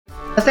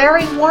A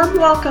very warm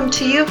welcome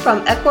to you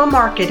from Equa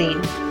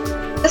Marketing.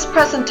 This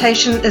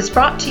presentation is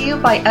brought to you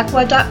by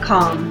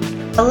Equa.com,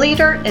 a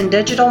leader in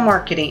digital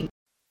marketing.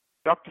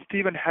 Dr.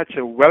 Stephen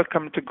Hatcher,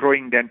 welcome to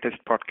Growing Dentist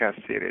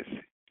podcast series.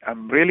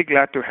 I'm really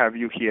glad to have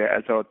you here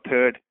as our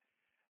third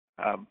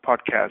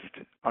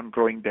podcast on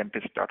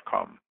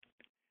growingdentist.com.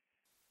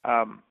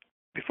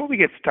 Before we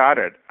get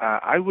started,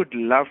 I would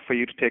love for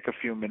you to take a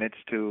few minutes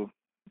to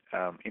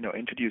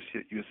introduce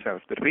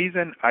yourself. The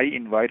reason I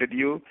invited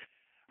you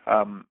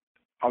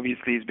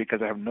obviously is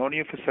because I have known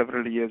you for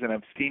several years and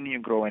I've seen you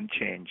grow and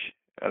change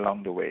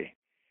along the way.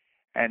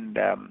 And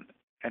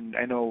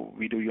I know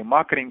we do your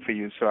marketing for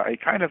you, so I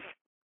kind of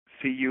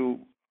see you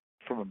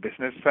from a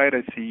business side.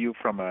 I see you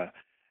from as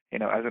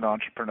an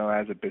entrepreneur,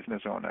 as a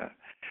business owner.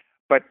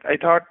 But I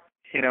thought,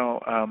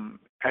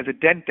 as a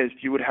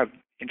dentist, you would have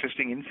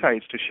interesting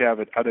insights to share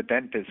with other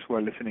dentists who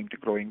are listening to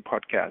Growing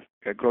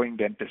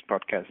Dentist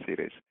podcast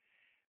series.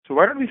 So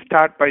why don't we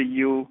start by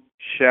you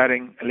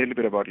sharing a little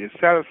bit about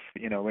yourself?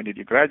 When did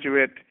you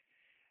graduate?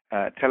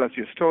 Tell us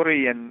your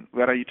story, and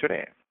where are you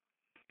today?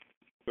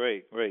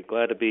 Great.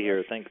 Glad to be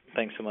here.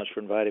 Thanks so much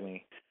for inviting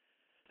me.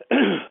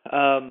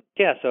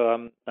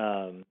 So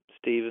I'm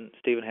Stephen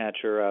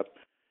Hatcher. I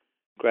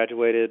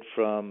graduated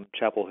from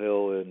Chapel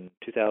Hill in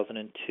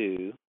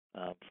 2002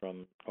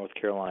 from North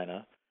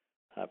Carolina.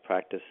 I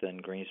practice in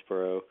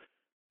Greensboro.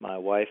 My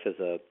wife is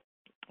a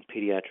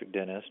pediatric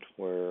dentist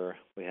where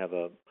we have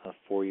a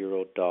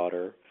 4-year-old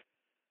daughter.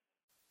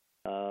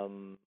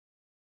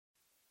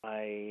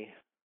 I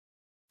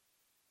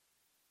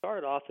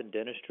started off in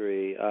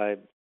dentistry. I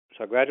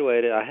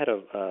graduated. I had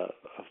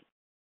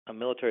a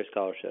military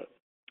scholarship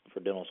for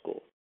dental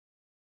school.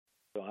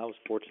 So I was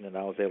fortunate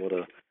I was able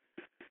to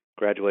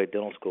graduate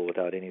dental school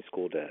without any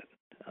school debt.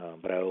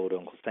 But I owed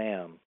Uncle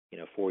Sam,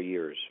 4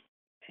 years.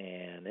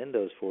 And in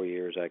those 4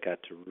 years, I got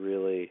to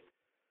really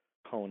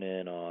hone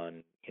in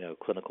on,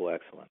 clinical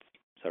excellence.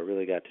 So I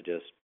really got to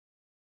just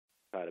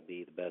try to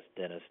be the best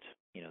dentist,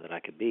 that I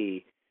could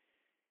be.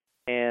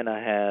 And I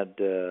had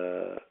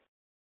a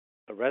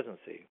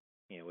residency,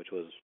 which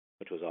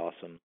was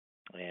awesome.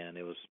 And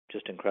it was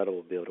just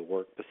incredible to be able to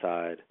work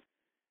beside,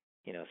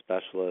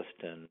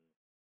 specialists and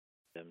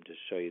them just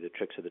show you the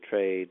tricks of the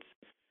trades.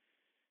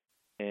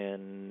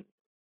 And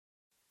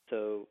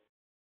so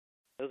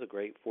it was a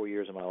great 4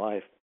 years of my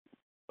life.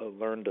 I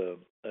learned a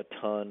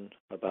ton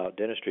about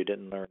dentistry,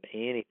 didn't learn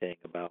anything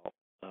about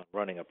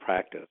running a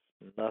practice,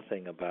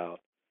 nothing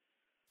about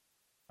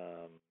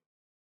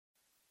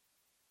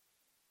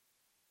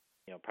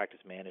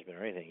practice management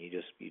or anything.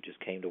 You just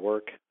came to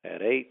work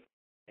at 8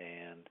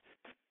 and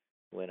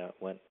went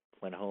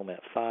home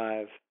at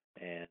 5,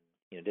 and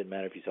it didn't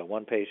matter if you saw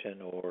one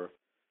patient or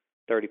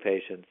 30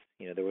 patients.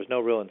 There was no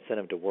real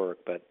incentive to work,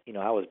 but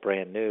I was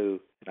brand new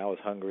and I was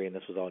hungry, and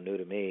this was all new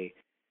to me.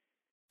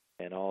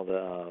 And all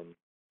the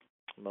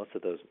most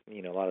of those,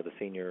 a lot of the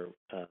senior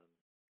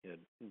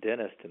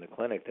dentists in the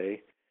clinic,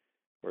 they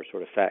were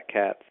sort of fat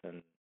cats,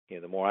 and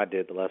the more I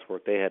did, the less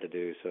work they had to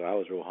do. So I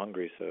was real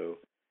hungry, so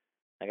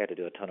I got to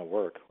do a ton of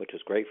work, which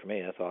was great for me.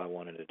 That's all I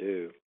wanted to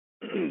do.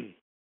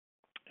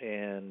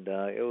 And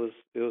it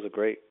was a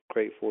great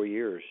 4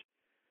 years.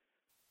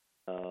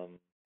 It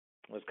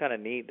was kind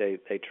of neat.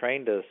 They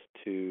trained us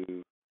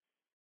to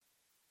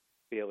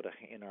be able to,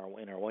 in our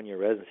 1-year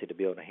residency, to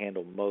be able to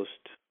handle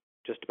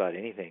just about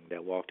anything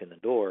that walked in the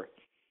door,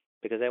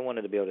 because they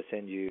wanted to be able to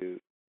send you,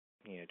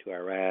 to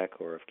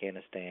Iraq or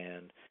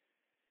Afghanistan,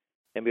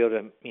 and be able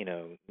to,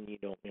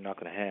 you're not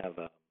going to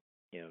have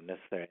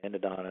necessarily an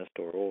endodontist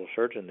or oral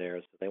surgeon there,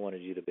 so they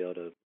wanted you to be able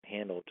to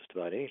handle just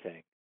about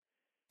anything.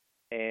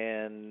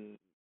 And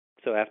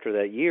so after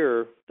that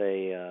year,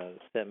 they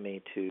sent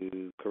me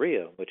to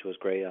Korea, which was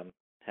great. I'm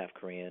half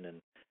Korean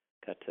and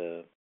got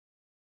to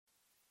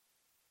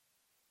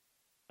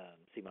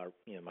see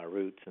my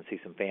roots and see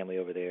some family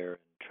over there, and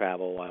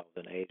travel while I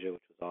was in Asia,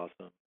 which was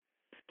awesome.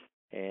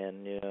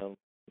 And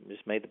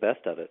just made the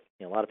best of it.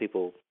 A lot of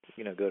people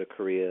go to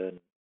Korea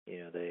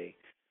and they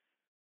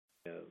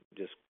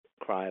just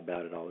cry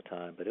about it all the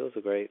time, but it was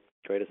a great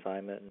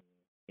assignment.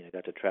 And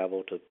got to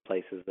travel to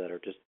places that are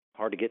just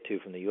hard to get to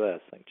from the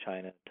U.S., like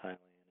China, Thailand,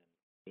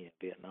 and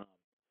Vietnam.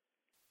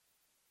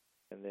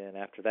 And then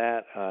after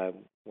that, I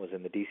was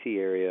in the D.C.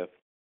 area.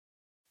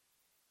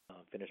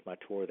 Finished my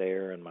tour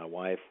there, and my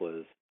wife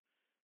was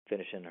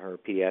finishing her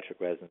pediatric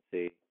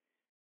residency.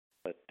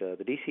 But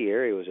the D.C.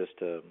 area was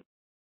just a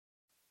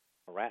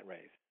rat race,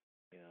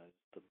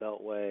 the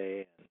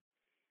Beltway,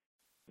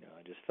 and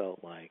I just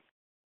felt like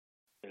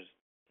there's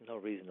no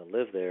reason to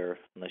live there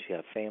unless you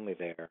have family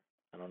there.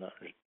 I don't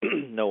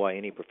know why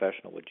any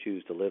professional would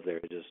choose to live there.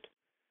 It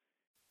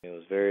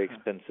was very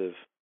expensive.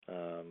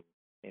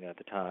 At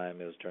the time,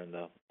 it was during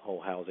the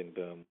whole housing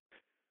boom.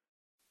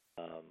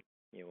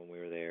 When we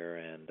were there,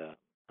 and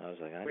I was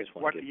like,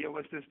 What year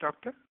was this,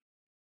 doctor?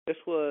 This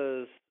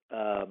was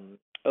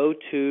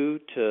 02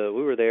 to,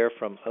 we were there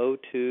from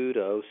 02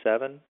 to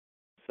 07,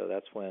 so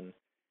that's when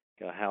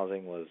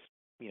housing was,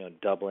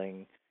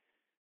 doubling,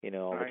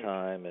 all the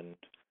time, and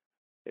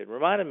it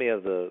reminded me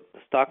of the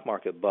stock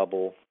market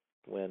bubble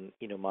when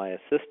my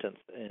assistants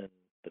in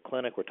the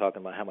clinic were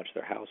talking about how much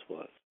their house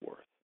was worth,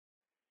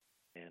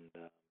 and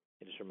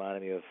it just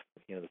reminded me of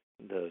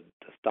the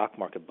stock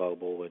market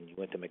bubble when you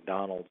went to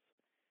McDonald's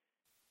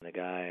and the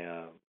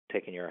guy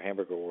taking your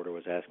hamburger order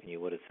was asking you,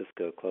 what did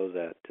Cisco close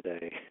at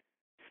today?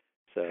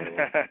 So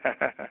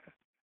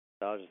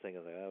I was just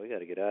thinking, like, oh, we got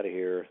to get out of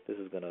here. This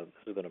is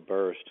gonna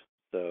burst.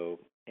 So,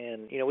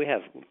 and we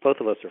have,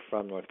 both of us are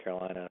from North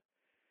Carolina,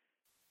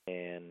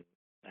 and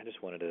I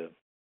just wanted a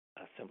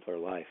simpler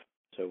life.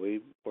 So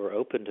we were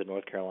open to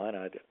North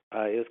Carolina. It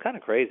was kind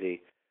of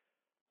crazy.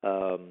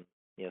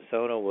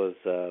 Sona was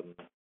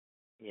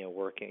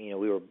working.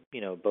 We were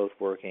both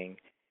working,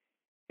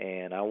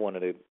 and I wanted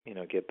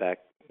to get back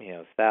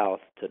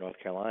south to North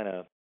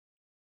Carolina,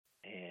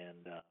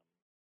 and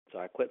so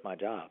I quit my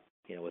job.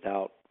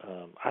 Without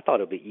I thought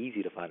it would be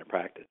easy to find a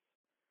practice.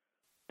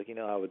 Like,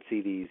 I would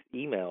see these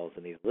emails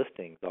and these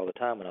listings all the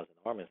time when I was in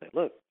the Army and say,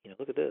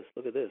 look at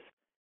this,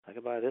 I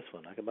could buy this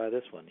one,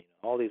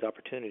 all these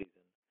opportunities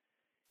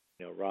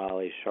in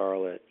Raleigh,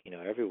 Charlotte,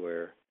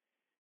 everywhere,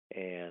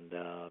 and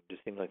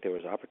just seemed like there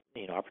was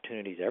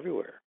opportunities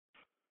everywhere.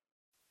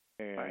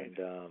 And right.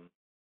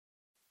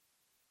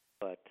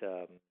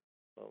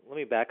 Well, let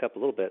me back up a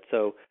little bit.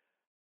 So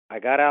I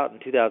got out in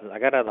 2000. I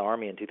got out of the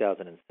Army in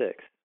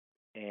 2006.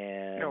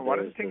 And one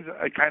of the things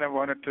I kind of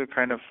wanted to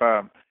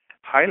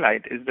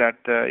highlight is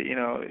that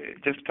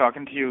just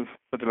talking to you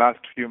for the last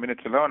few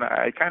minutes alone,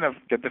 I kind of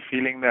get the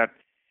feeling that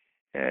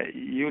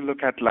you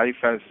look at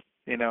life as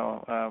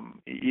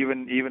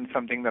even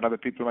something that other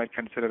people might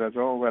consider as,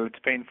 oh well, it's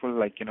painful,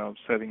 like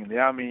serving in the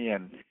Army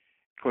and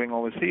going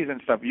overseas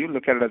and stuff. You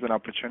look at it as an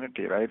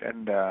opportunity, right?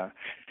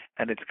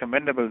 And it's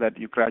commendable that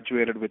you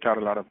graduated without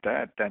a lot of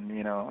debt, and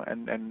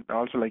and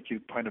also, like you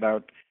pointed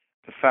out,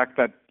 the fact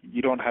that you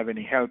don't have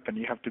any help and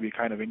you have to be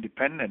kind of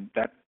independent,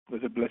 that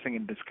was a blessing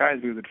in disguise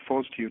because it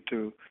forced you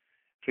to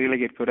really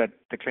get good at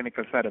the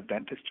clinical side of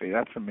dentistry.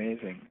 That's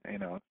amazing,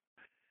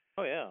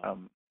 Oh, yeah.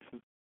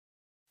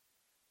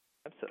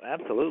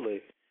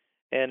 Absolutely.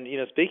 And,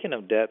 speaking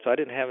of debt, so I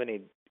didn't have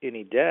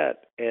any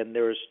debt, and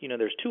there's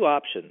two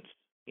options,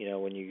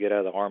 when you get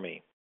out of the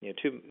Army. The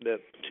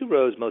two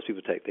roads most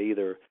people take. They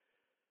either,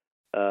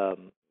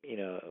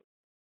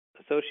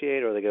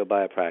 associate or they go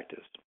buy a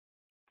practice.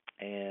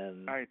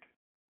 And right.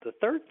 The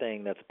third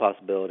thing that's a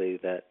possibility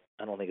that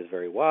I don't think is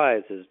very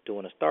wise is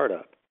doing a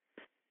startup.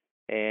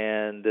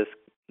 And this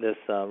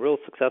real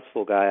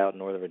successful guy out in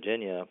Northern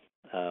Virginia,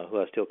 who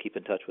I still keep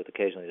in touch with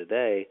occasionally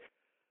today,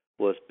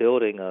 was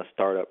building a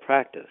startup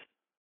practice.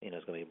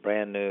 It's going to be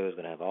brand new. It's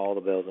going to have all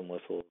the bells and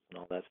whistles and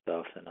all that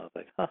stuff. And I was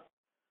like,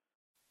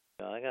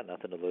 I got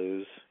nothing to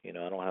lose.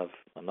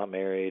 I'm not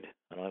married.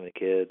 I don't have any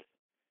kids.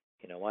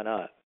 Why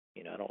not?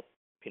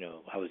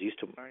 I was used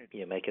to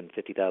making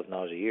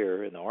 $50,000 a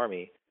year in the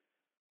Army,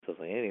 so I was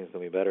like, anything's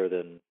gonna be better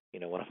than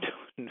what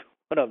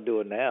I'm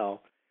doing now.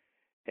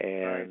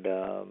 And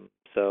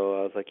so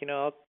I was like,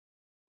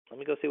 let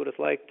me go see what it's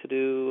like to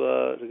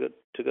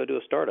go do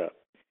a startup.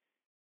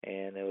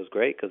 And it was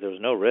great because there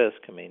was no risk.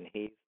 I mean,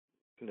 he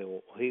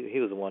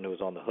was the one who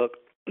was on the hook,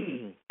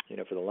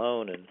 for the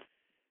loan, and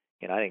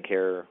I didn't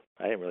care.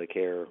 I didn't really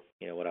care,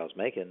 what I was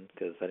making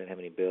because I didn't have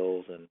any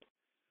bills and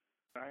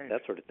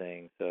that sort of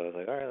thing. So I was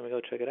like, all right, let me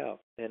go check it out.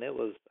 And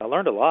I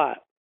learned a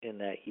lot in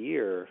that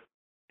year.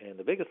 And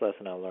the biggest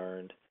lesson I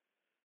learned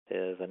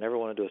is I never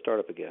want to do a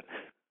startup again.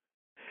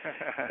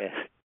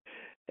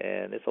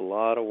 and it's a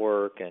lot of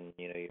work, and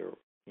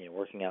you're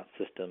working out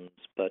systems.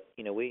 But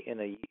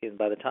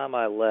by the time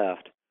I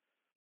left,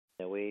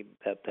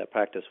 that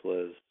practice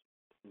was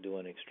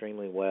doing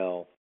extremely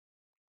well.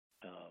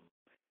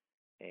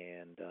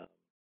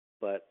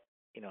 But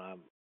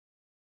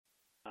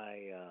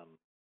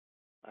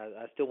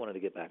I still wanted to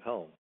get back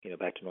home,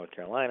 back to North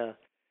Carolina.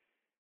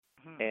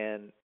 Mm-hmm.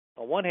 And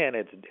on one hand,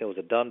 it was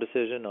a dumb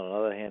decision. On the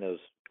other hand, it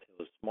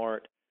was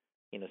smart.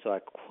 So I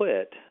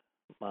quit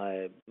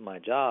my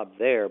job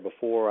there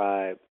before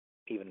I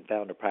even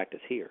found a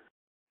practice here.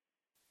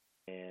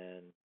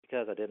 And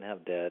because I didn't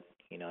have debt,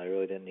 I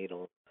really didn't need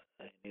a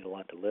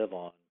lot to live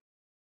on.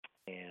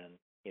 And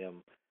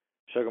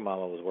Sugar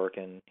Mama was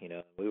working.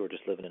 We were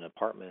just living in an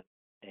apartment,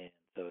 and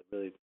so it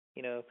really,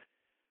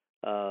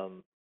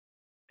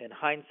 in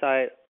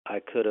hindsight, I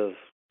could have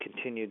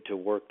continued to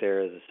work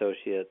there as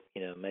associate,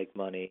 make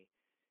money,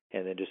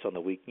 and then just on the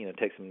week,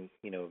 take some,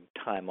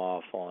 time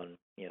off on,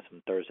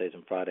 some Thursdays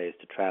and Fridays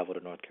to travel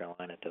to North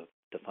Carolina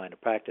to find a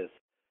practice.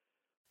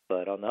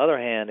 But on the other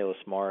hand, it was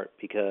smart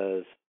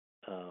because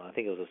I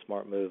think it was a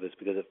smart move. Is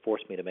because it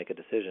forced me to make a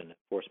decision. It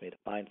forced me to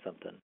find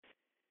something,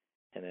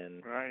 and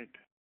then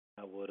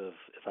I would have,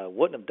 if I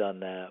wouldn't have done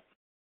that,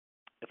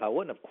 if I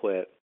wouldn't have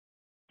quit,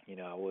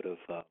 I would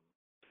have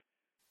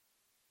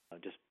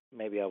just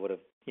maybe I would have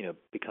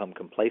become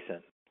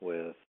complacent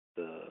with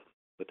the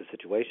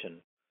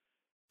situation.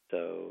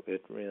 So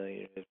it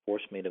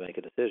forced me to make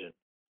a decision.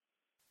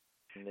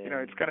 And then,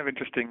 it's kind of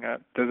interesting.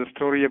 There's a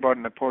story about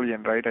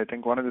Napoleon, right? I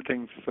think one of the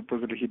things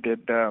supposedly he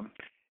did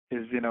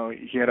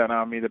he had an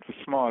army that was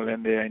small,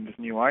 and they're in this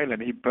new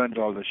island. He burns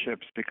all the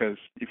ships because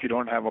if you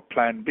don't have a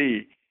plan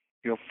B,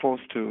 you're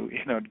forced to,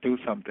 do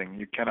something.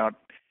 You cannot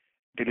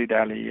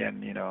dilly-dally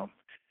and,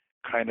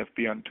 kind of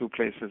be on two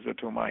places or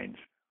two minds.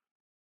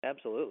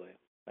 Absolutely.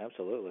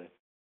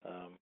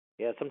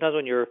 Yeah, sometimes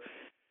when you're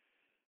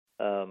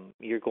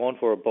going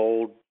for a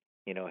bold,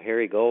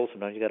 hairy goal,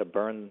 sometimes you got to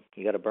burn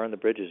the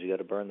bridges, you got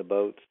to burn the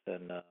boats,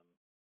 and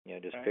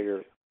just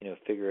Right.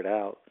 figure it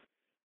out.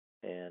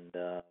 And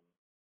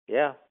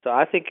yeah, so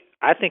I think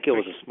it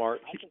was a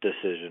smart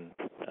decision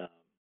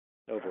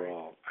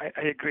overall. I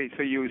agree.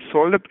 So you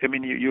sold up. I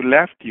mean, you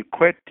left, you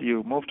quit,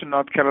 you moved to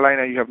North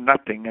Carolina. You have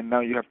nothing, and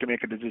now you have to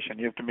make a decision.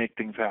 You have to make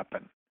things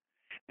happen.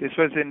 This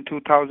was in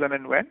 2000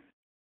 and when?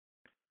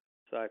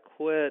 So I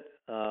quit.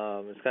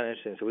 It's kind of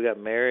interesting. So we got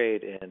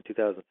married in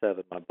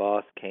 2007. My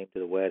boss came to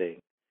the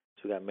wedding.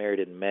 So we got married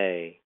in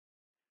May,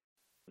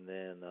 and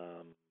then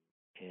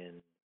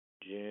in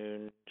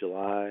June,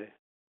 July,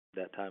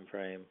 that time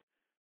frame.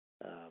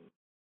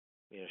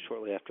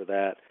 Shortly after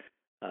that,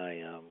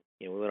 I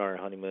we went on our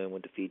honeymoon,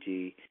 went to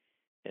Fiji,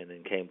 and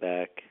then came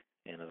back.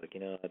 And I was like, I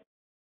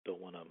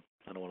don't want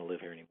to live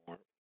here anymore.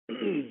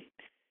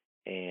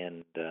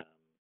 And so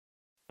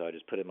I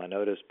just put in my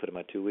notice, put in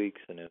my 2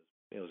 weeks, and it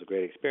was a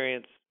great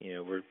experience.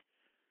 We're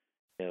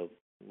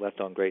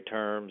left on great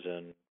terms,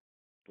 and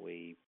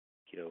we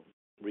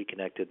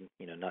reconnected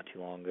not too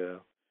long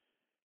ago.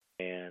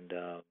 And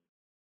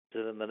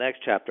so then the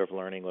next chapter of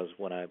learning was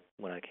when I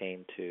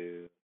came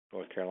to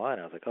North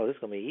Carolina. I was like, oh, this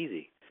is gonna be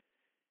easy.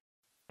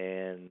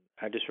 And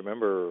I just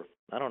remember,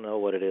 I don't know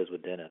what it is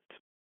with dentists,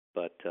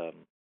 but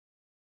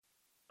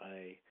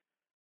I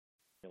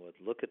would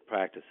look at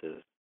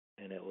practices,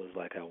 and it was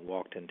like I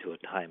walked into a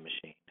time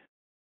machine.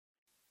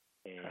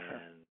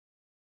 And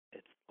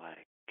it's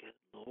like, good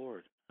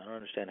Lord, I don't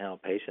understand how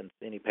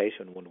any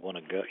patient would want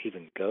to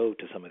go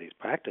to some of these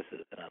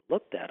practices. And I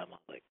looked at them, I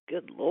was like,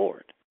 good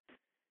Lord,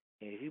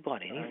 if you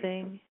bought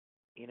anything,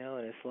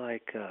 and it's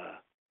like,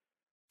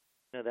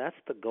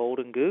 that's the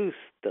golden goose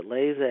that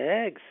lays the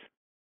eggs.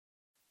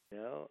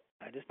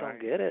 I just don't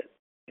get it.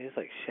 It's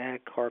like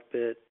shag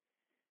carpet,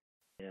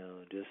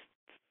 just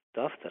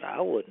stuff that I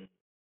wouldn't,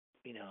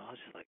 I was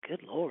just like,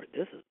 good Lord,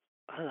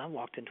 I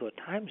walked into a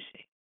time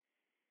machine.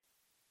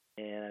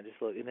 And I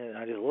just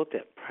looked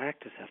at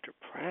practice after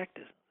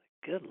practice. I was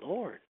like, good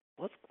Lord,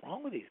 what's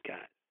wrong with these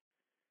guys?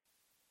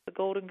 The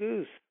golden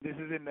goose. This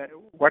is in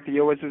what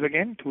year was this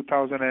again?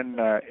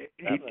 2008,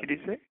 did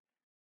you say?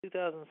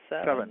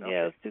 2007.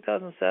 Yeah, it was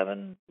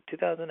 2007,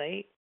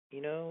 2008.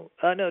 No,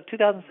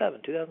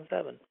 2007.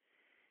 2007.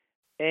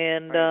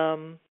 And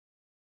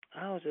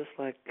I was just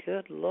like,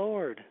 good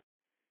Lord,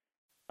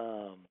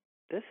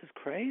 this is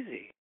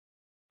crazy.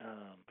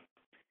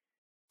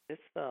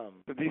 So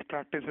these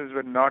practices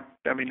were not,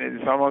 I mean,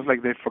 it's almost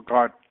like they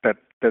forgot that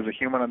there's a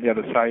human on the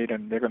other side,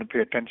 and they're going to pay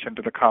attention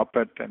to the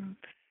carpet and,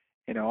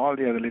 all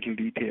the other little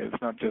details,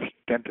 not just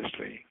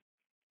dentistry.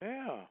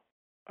 Yeah.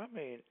 I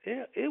mean,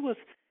 it was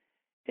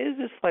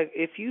just like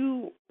if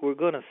you were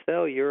going to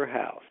sell your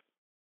house,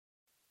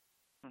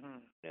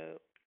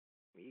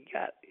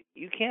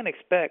 you can't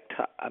expect,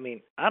 I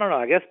mean, I don't know,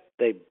 I guess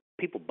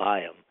people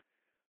buy them,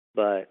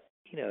 but,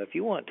 if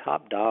you want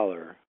top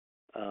dollar,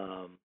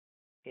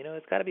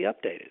 it's got to be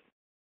updated,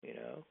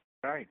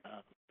 Right.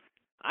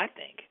 I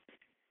think.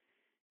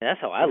 And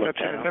that's how I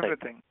looked at it. That's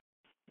everything.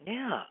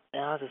 Yeah.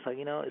 And I was just like,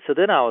 so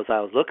then I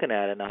was looking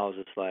at it, and I was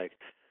just like,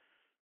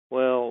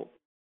 well,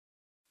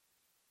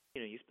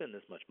 you spend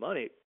this much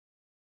money,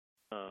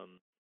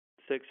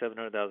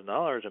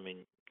 $600,000-$700,000. I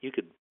mean, you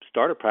could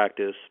start a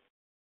practice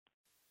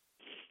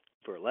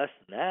for less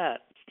than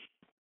that.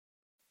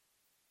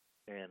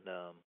 And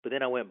but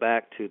then I went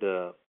back to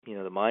the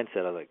the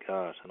mindset. I was like,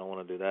 gosh, I don't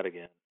want to do that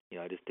again.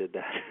 I just did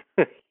that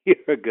a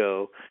year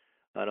ago.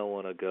 I don't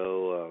want to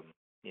go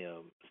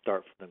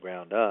start from the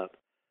ground up.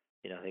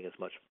 I think it's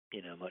much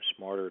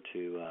smarter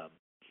to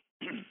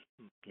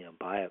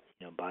buy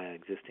an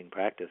existing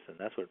practice, and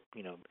that's what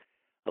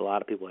a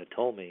lot of people had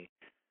told me.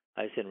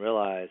 I just didn't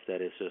realize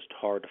that it's just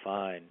hard to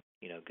find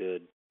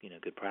good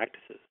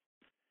practices.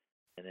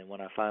 And then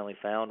when I finally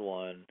found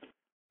one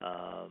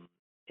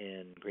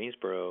in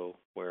Greensboro,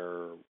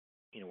 where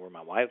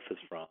my wife is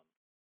from,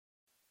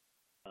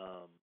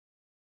 I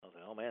was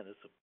like, oh man,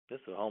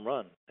 this is a home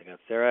run. I got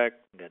CEREC,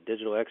 I got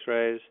digital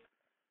X-rays,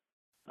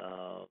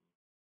 all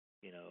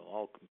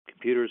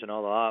computers and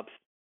all the ops.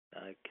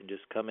 I can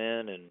just come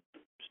in and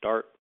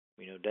start,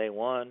 day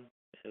one.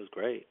 It was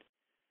great.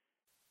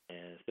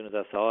 And as soon as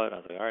I saw it, I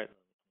was like, all right,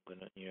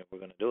 we're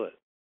gonna do it.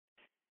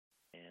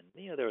 And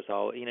there was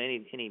all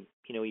any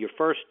your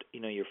first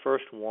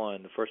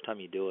one, the first time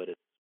you do it,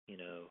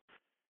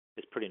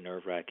 it's pretty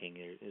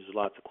nerve-wracking. There's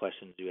lots of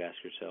questions you ask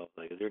yourself,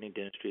 like, is there any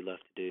dentistry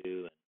left to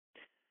do,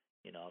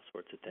 and all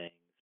sorts of things.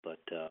 But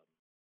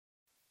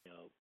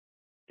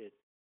it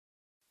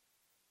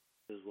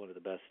was one of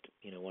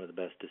the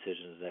best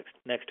decisions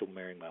next to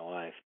marrying my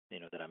wife,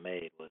 that I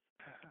made was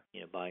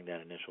buying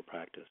that initial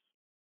practice.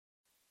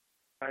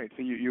 Right.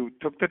 So you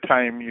took the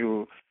time,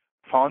 you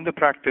found the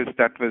practice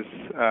that was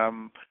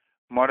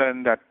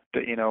modern, that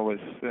was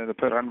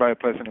run by a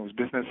person who was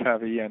business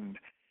savvy, and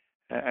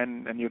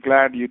you're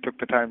glad you took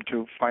the time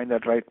to find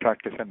that right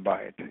practice and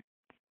buy it.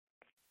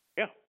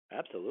 Yeah,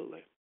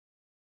 absolutely.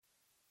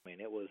 I mean,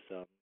 it was,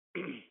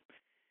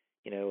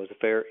 it was a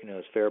fair, it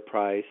was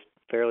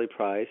fairly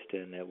priced,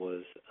 and it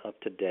was up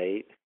to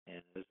date, and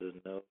it was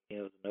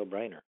it was a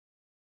no-brainer.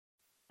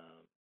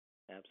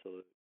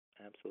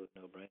 Absolute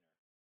no-brainer,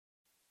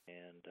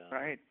 and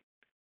Right.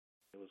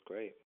 it was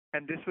great.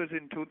 And this was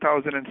in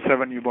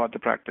 2007 you bought the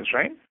practice,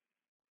 right?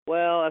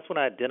 Well, that's when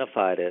I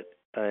identified it,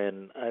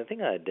 and I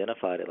think I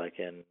identified it like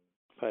in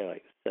probably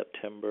like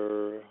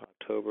September,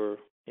 October,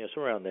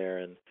 somewhere around there,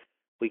 and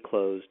we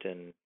closed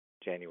in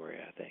January,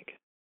 I think.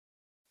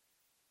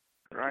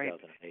 Right.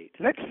 2008.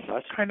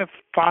 Let's kind of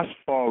fast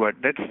forward.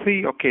 Let's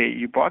see. Okay,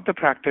 you bought the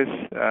practice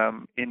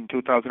in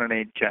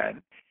 2008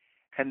 Jan,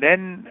 and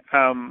then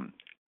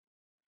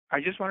I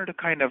just wanted to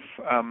kind of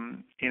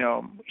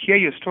hear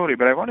your story,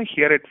 but I want to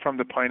hear it from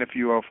the point of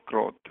view of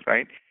growth,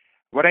 right?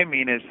 What I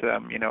mean is,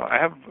 I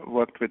have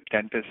worked with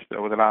dentists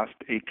over the last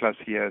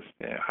 8+ years,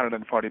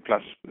 140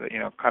 plus,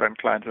 current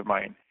clients of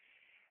mine,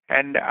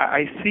 and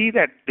I see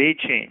that they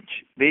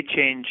change. They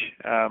change,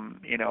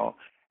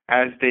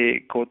 as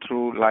they go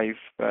through life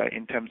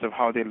in terms of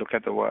how they look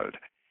at the world.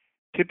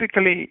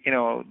 Typically,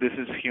 this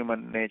is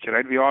human nature,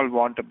 right? We all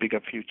want a bigger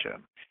future.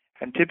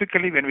 And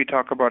typically when we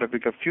talk about a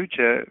bigger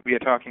future, we are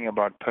talking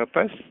about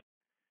purpose,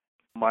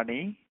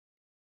 money,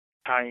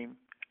 time,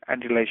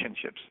 and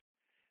relationships.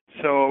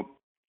 So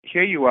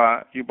here you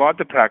are, you bought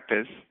the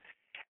practice.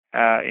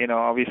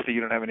 Obviously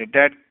you don't have any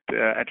debt,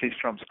 at least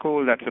from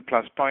school. That's a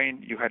plus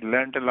point. You had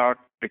learned a lot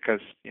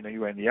because, you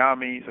were in the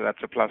Army, so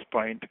that's a plus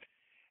point.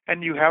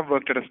 And you have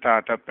worked at a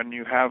startup, and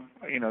you have,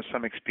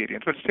 some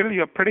experience. But still,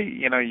 you're pretty,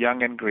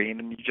 young and green,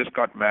 and you just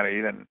got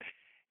married, and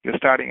you're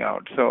starting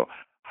out. So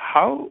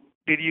how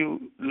did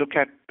you look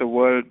at the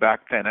world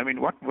back then? I mean,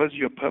 what was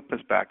your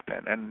purpose back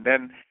then? And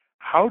then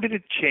how did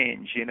it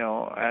change,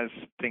 as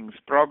things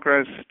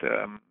progressed,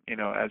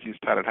 as you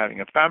started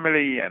having a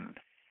family,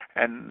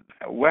 and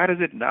where is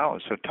it now?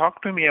 So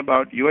talk to me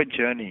about your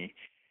journey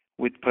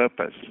with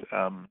purpose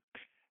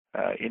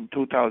in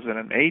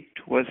 2008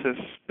 versus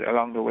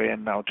along the way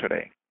and now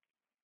today.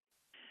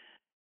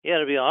 Yeah,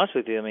 to be honest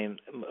with you, I mean,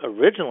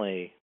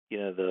 originally,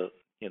 the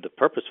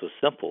purpose was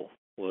simple,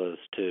 was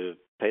to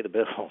pay the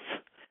bills,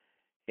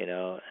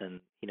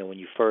 and when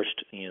you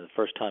first, the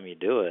first time you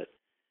do it,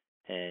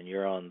 and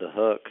you're on the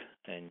hook,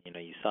 and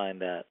you sign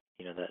that,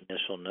 that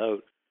initial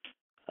note,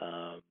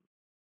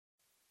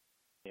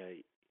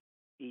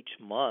 each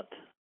month,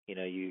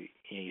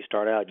 you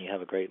start out and you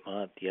have a great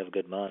month, you have a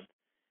good month,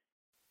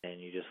 and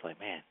you're just like,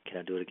 man, can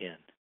I do it again?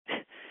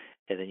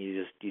 And then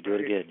you do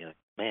it again. You're like,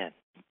 man,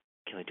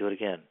 can I do it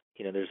again?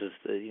 There's this,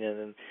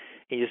 and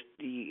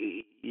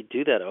you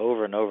do that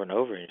over and over and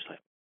over, and you're just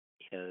like,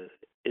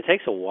 it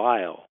takes a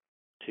while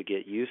to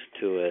get used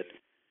to it,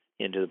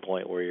 to the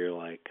point where you're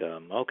like,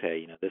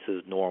 okay, this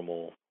is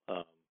normal.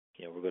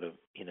 We're gonna,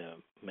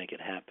 make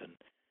it happen.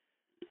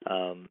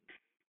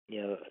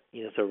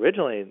 So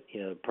originally,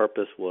 the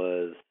purpose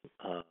was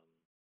to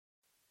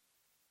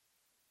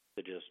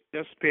just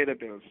pay the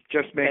bills.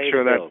 Just make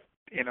sure that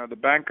the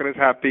banker is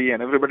happy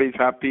and everybody's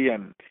happy,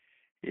 and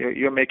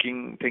you're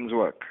making things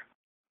work.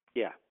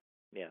 Yeah,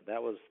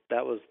 that was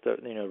the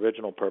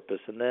original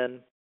purpose, and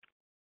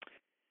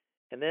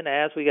then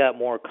as we got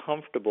more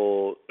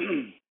comfortable,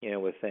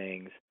 with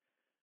things,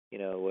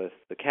 with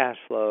the cash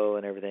flow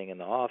and everything in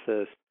the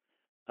office,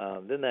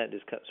 then that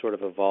just sort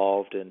of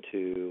evolved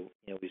into,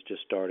 we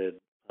just started.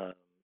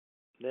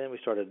 Then we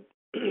started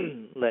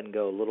letting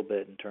go a little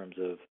bit in terms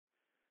of,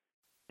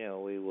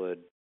 we would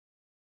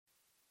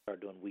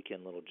start doing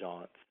weekend little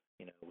jaunts.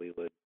 We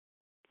would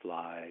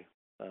fly,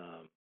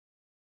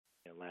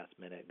 last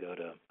minute, go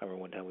to, I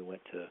remember one time we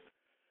went to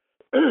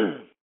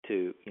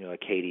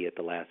Acadia at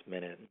the last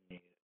minute,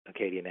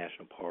 Acadia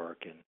National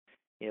Park, and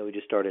we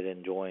just started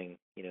enjoying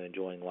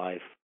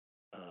life,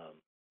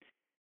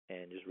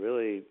 and just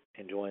really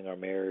enjoying our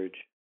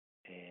marriage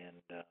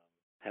and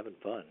having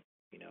fun.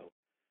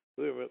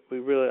 We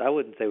really, I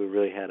wouldn't say we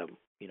really had a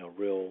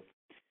real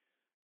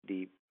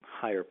deep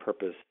higher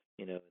purpose.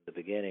 In the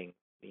beginning,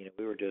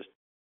 we were just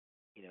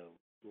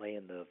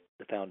laying the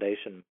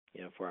foundation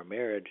for our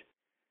marriage,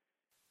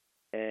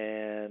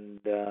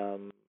 and at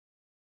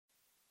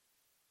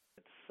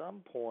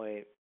some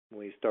point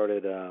we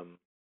started to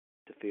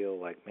feel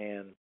like,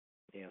 man,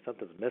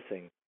 something's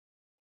missing,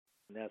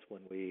 and that's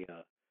when we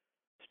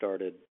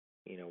started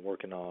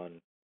working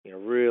on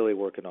really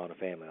working on a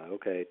family. Like,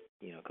 okay,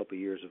 a couple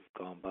of years have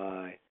gone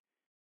by,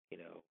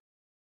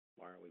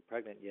 why aren't we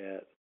pregnant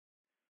yet?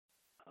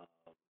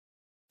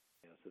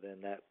 So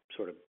then that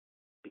sort of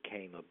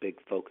became a big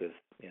focus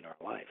in our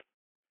life.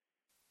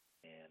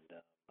 And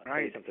I'll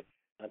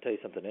tell you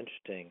something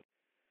interesting.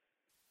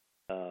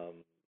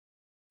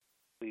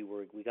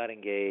 We got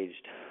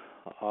engaged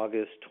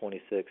August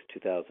 26,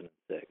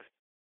 2006.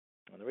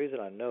 And the reason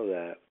I know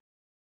that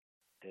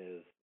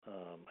is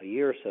a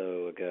year or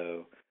so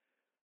ago,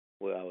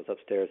 I was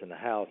upstairs in the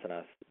house, and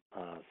I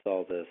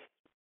saw this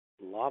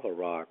lava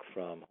rock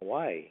from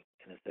Hawaii,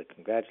 and it said,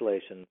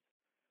 "Congratulations,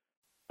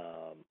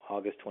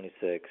 August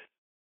 26,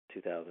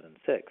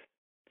 2006."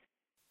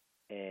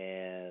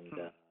 And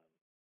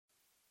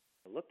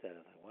I looked at it, and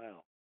I was like,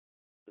 wow.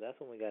 So that's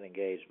when we got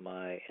engaged.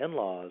 My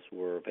in-laws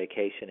were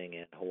vacationing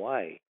in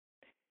Hawaii,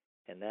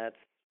 and that's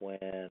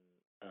when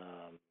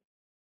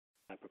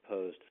I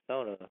proposed to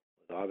Sona,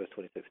 was August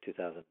 26,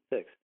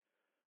 2006.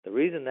 The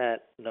reason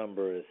that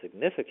number is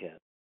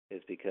significant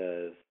is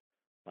because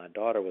my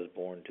daughter was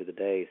born to the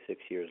day 6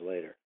 years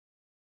later.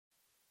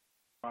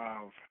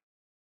 Wow.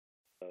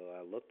 So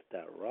I looked at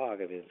that rock.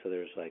 I mean, so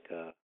there's like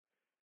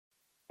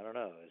I don't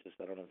know. It's just,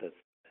 I don't know if that's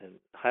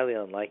highly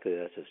unlikely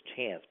that's just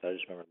chance, but I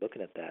just remember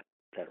looking at that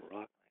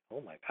rock.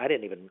 Oh my! I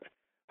didn't even,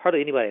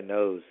 hardly anybody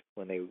knows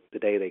the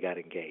day they got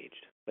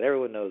engaged, but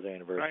everyone knows their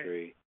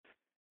anniversary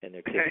and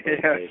their kids'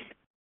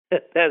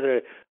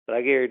 birthday. But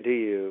I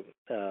guarantee you,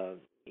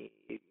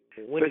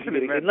 when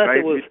especially men, unless right?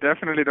 it was, we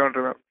definitely don't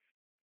remember.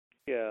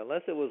 Yeah,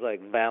 unless it was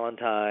like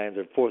Valentine's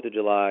or 4th of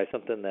July,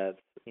 something that's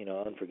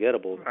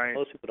unforgettable. Right.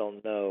 Most people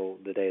don't know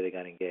the day they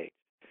got engaged,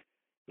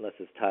 unless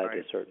it's tied to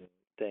a certain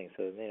thing.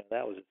 So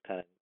that was just kind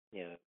of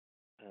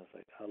I was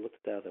like, I looked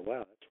at that, I was like,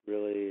 wow,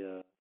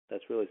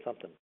 that's really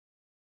something.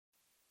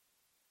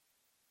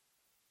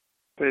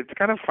 It's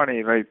kind of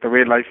funny, right? The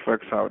way life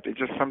works out. It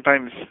just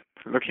sometimes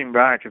looking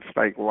back, it's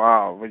like,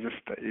 wow,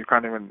 you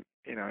can't even,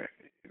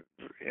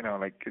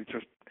 like it's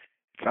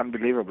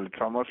unbelievable.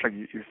 It's almost like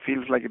it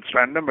feels like it's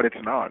random, but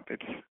it's not.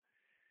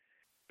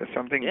 There's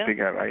something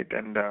bigger, right?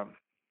 And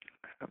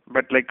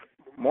but like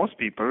most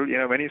people,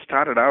 when you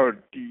started out,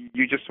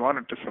 you just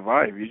wanted to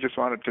survive. You just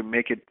wanted to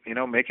make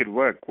it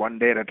work one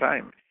day at a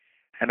time.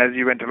 And as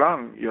you went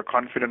along, your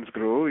confidence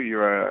grew,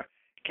 your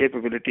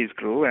capabilities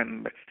grew,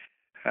 and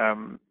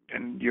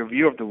your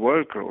view of the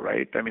world grew,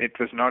 right? I mean, it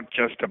was not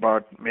just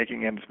about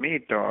making ends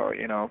meet or,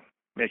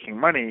 making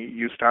money.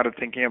 You started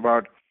thinking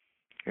about,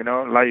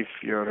 life,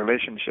 your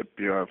relationship,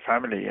 your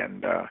family,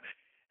 and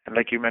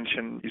like you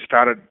mentioned, you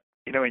started,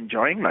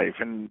 enjoying life.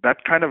 And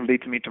that kind of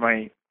leads me to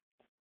my,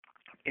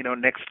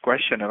 next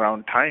question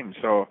around time.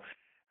 So,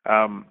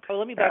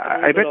 let me back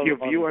up a little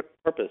bit on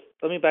purpose.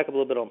 Let me back up a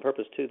little bit on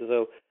purpose, too.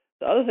 So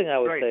the other thing I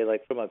would say,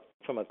 like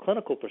from a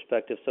clinical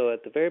perspective, so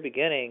at the very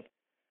beginning,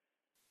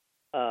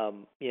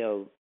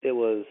 it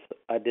was,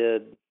 I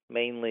did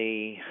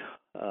mainly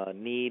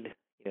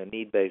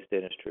need-based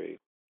dentistry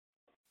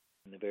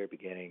in the very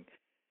beginning.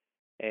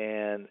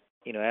 And,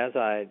 as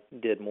I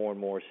did more and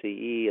more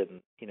CE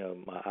and,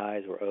 my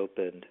eyes were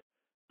opened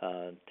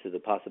to the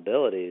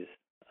possibilities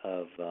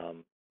of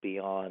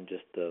beyond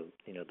just the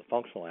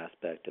functional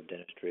aspect of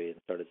dentistry,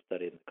 and started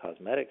studying the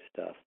cosmetic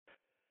stuff,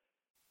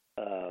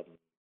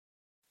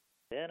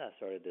 then I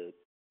started to,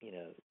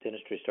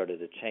 dentistry started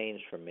to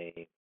change for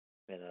me.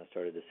 And I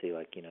started to see,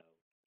 like, can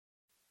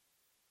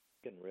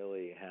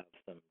really have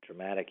some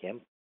dramatic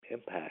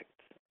impact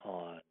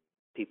on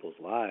people's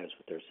lives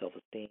with their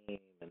self-esteem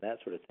and that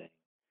sort of thing.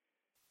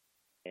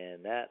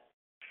 And that,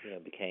 I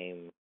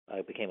became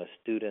a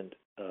student,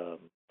 a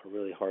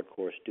really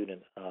hardcore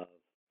student of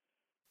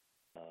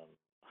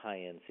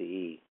high-end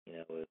CE,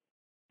 with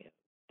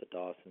the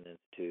Dawson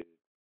Institute,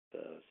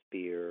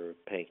 Spear,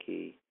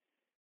 Pankey,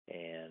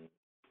 and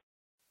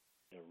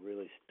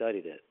really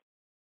studied it.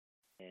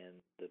 And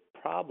the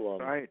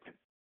problem or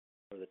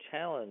the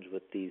challenge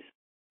with these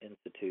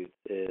institutes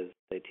is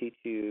they teach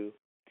you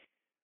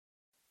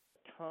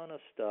a ton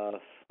of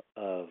stuff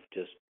of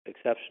just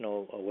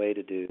a way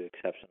to do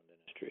exceptional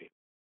dentistry.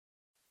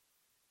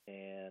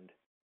 And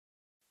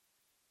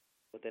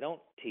what they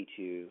don't teach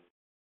you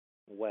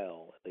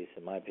well, at least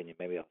in my opinion,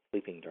 maybe I was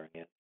sleeping during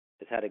it,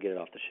 is how to get it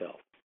off the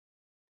shelf.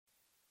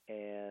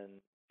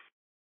 And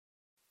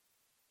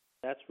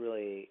that's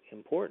really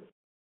important,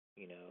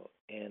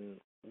 and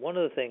one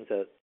of the things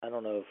that, I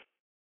don't know if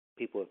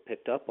people have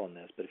picked up on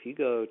this, but if you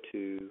go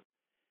to,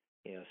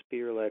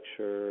 Spear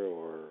Lecture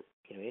or,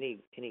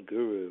 any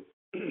guru,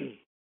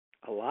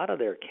 a lot of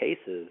their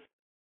cases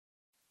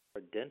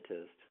are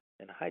dentists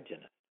and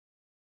hygienists.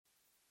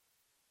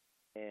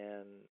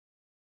 And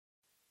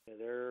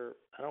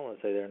I don't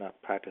want to say they're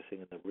not practicing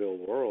in the real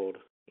world,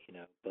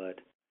 but,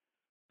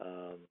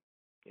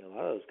 a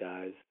lot of those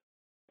guys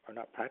are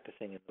not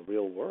practicing in the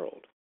real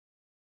world.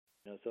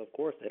 So of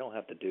course they don't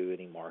have to do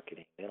any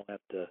marketing. They don't have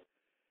to,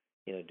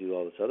 do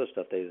all this other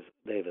stuff.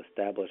 They've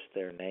established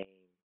their name,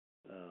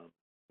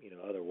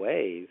 other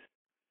ways.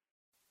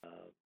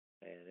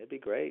 And it'd be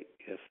great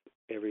if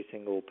every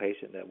single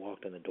patient that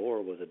walked in the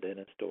door was a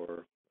dentist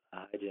or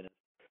a hygienist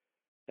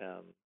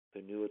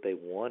who knew what they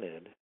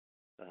wanted,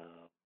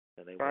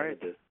 and they wanted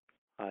this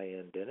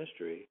high-end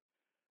dentistry.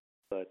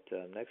 But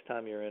next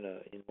time you're in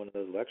one of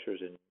those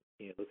lectures and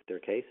look at their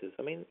cases,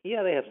 I mean,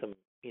 yeah, they have some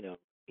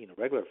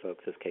regular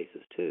folks as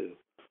cases too.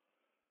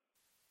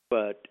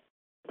 But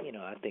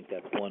I think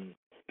that's one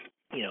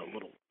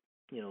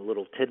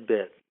little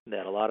tidbit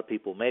that a lot of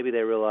people, maybe they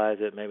realize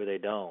it, maybe they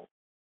don't.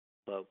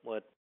 But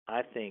what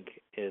I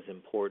think is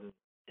important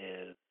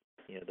is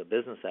the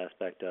business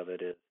aspect of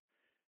it is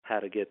how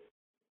to get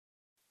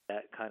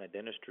that kind of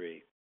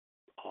dentistry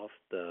off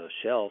the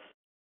shelf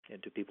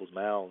into people's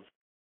mouths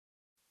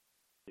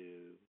to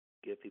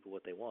give people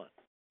what they want.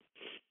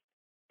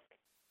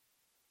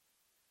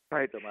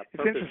 Right. So my It's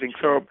purpose interesting.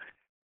 So,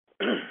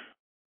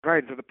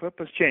 right. So the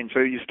purpose changed. So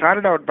you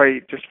started out by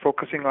just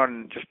focusing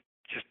on just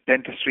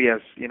dentistry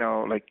as,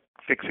 like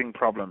fixing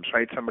problems,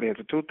 right? Somebody has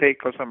a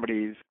toothache or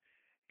somebody's,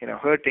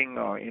 hurting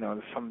or,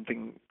 there's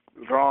something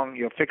wrong,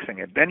 you're fixing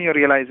it. Then you're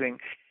realizing,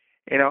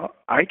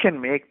 I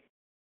can make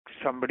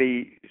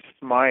somebody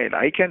smile.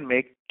 I can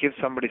give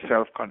somebody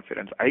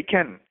self-confidence. I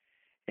can,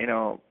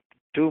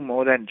 do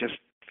more than just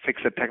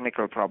fix a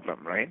technical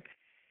problem, right?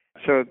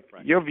 So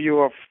your view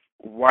of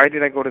why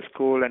did I go to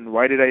school and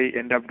why did I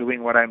end up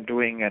doing what I'm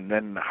doing, and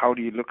then how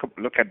do you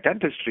look at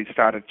dentistry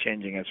started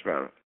changing as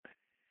well.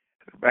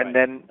 And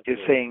then you're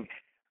saying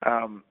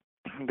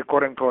the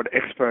quote-unquote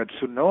experts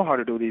who know how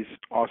to do these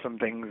awesome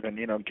things and,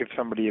 give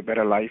somebody a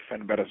better life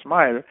and better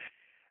smile,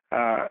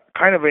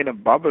 kind of in a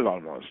bubble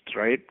almost,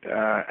 right?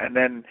 And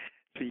then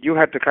so you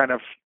had to kind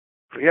of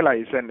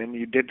realize, and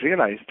you did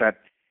realize that,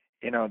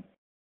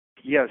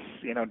 yes,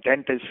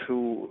 dentists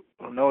who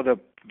know the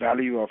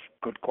value of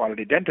good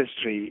quality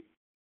dentistry,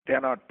 they're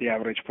not the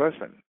average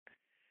person.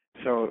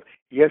 So,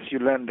 yes, you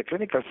learn the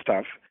clinical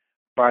stuff,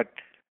 but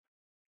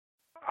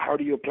how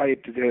do you apply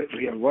it to the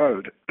real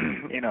world?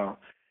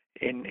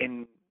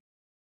 In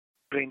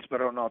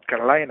Greensboro, North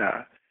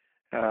Carolina,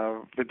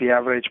 with the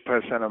average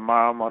person, a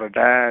mom or a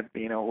dad,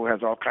 who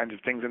has all kinds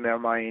of things in their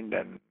mind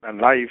and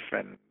life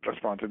and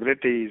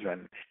responsibilities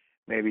and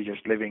maybe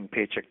just living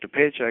paycheck to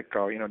paycheck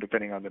or,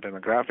 depending on the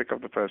demographic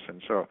of the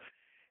person. So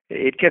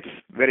it gets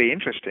very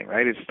interesting,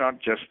 right? It's not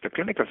just the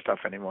clinical stuff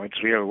anymore.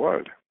 It's real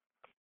world.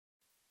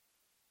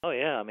 Oh,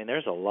 yeah. I mean,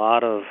 there's a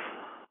lot of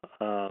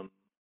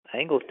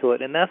angles to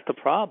it, and that's the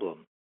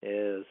problem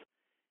is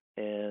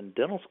in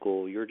dental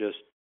school, you're just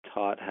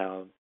taught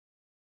how,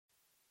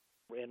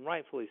 and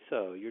rightfully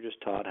so, you're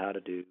just taught how to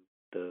do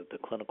the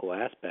clinical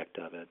aspect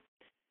of it.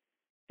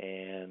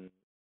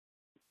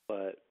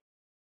 But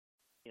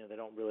they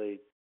don't really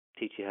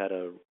teach you how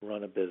to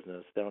run a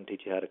business. They don't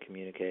teach you how to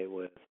communicate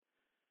with,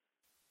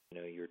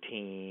 your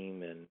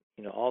team and,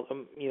 all.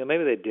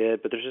 Maybe they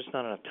did, but there's just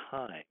not enough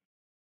time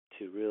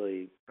to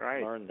really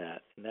learn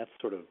that. And that's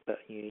sort of,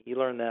 you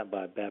learn that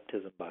by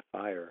baptism by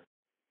fire.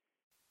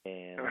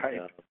 And,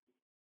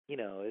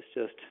 it's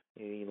just,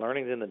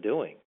 learning's in the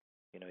doing.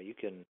 You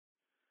can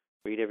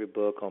read every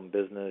book on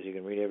business, you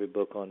can read every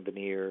book on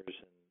veneers and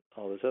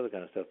all this other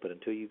kind of stuff, but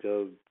until you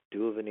go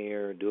do a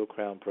veneer, do a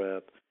crown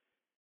prep,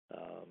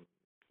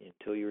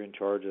 until you're in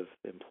charge of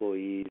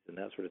employees and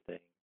that sort of thing,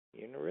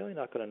 you're really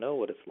not going to know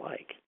what it's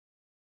like.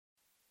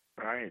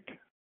 Right.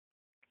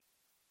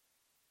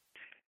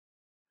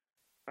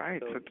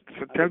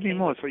 So tell me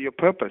more. So your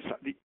purpose.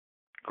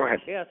 Go ahead.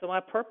 Yeah. So my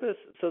purpose.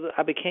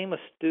 I became a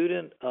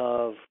student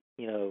of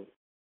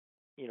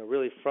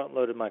really front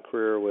loaded my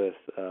career with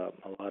a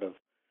lot of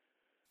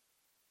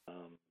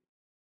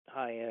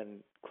high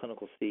end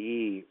clinical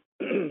CE,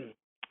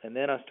 and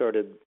then I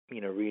started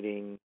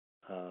reading,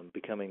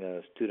 becoming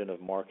a student of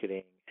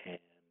marketing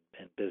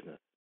and business,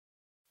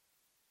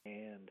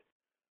 and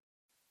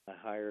I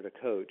hired a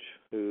coach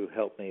who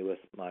helped me with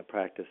my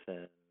practice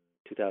in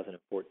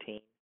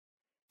 2014.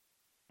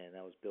 And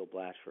that was Bill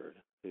Blatchford,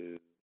 who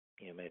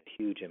made a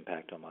huge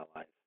impact on my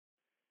life.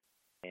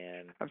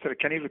 And I'm sorry,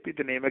 can you repeat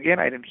the name again?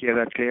 I didn't hear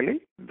that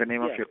clearly. The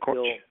name of your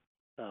coach?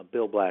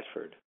 Bill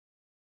Blatchford.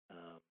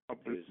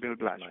 Bill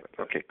Blatchford.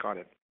 Okay, got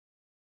it.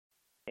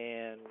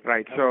 And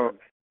right. So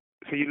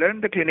you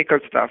learned the clinical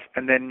stuff,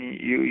 and then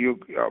you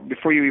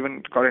before you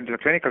even got into the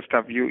clinical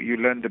stuff, you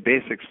learned the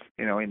basics,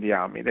 in the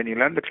Army. Then you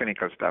learned the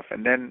clinical stuff,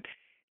 and then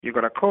you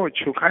got a coach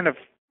who kind of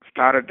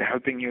started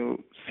helping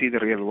you see the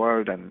real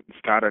world and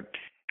started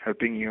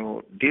helping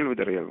you deal with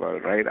the real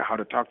world, right? How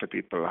to talk to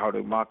people, how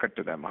to market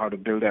to them, how to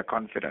build their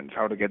confidence,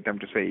 how to get them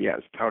to say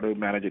yes, how to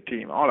manage a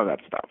team, all of that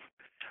stuff.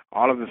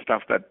 All of the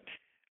stuff that,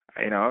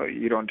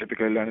 you don't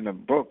typically learn in a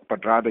book,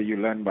 but rather you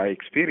learn by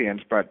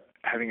experience, but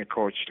having a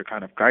coach to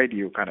kind of guide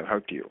you kind of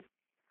helped you.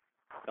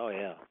 Oh,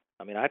 yeah.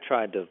 I mean, I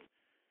tried to,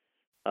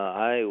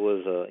 I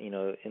was,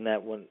 in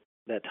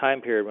that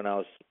time period when I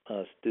was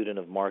a student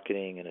of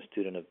marketing and a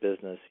student of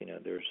business,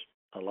 there's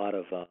a lot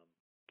of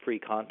free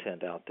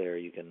content out there.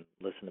 You can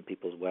listen to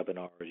people's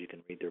webinars, you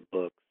can read their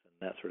books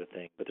and that sort of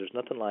thing. But there's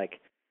nothing like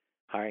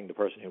hiring the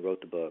person who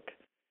wrote the book,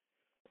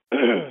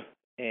 and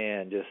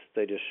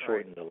they just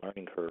shorten the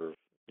learning curve.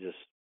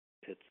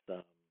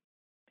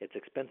 It's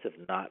expensive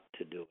not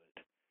to do it.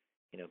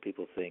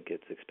 People think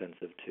it's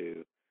expensive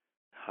to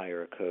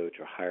hire a coach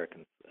or hire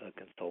a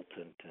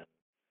consultant, and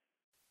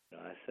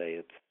I say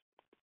it's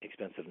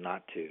expensive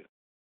not to,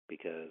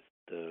 because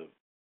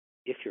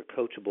if you're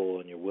coachable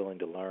and you're willing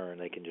to learn,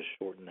 they can just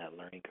shorten that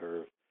learning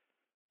curve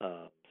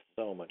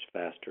so much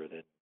faster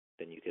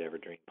than you could ever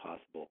dream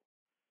possible.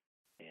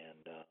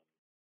 And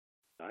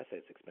I say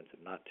it's expensive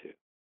not to.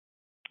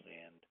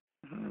 And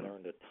I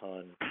learned a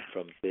ton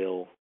from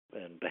Bill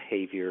and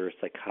behavior,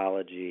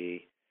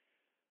 psychology,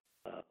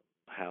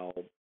 how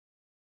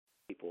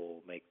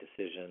people make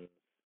decisions,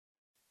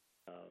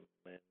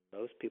 and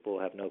most people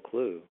have no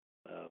clue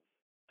of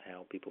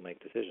how people make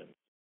decisions.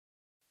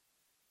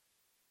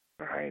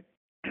 Right.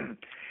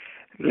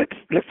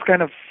 Let's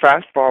kind of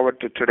fast forward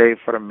to today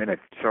for a minute.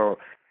 So,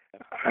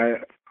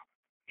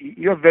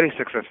 you're very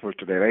successful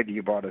today, right?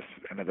 You bought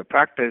another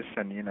practice,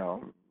 and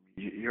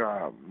you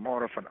are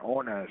more of an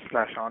owner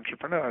slash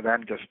entrepreneur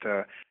than just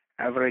a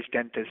average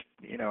dentist,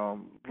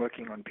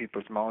 working on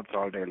people's mouths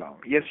all day long.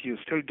 Yes, you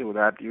still do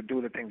that. You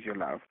do the things you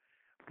love,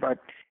 but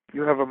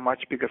you have a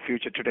much bigger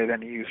future today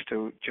than you used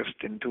to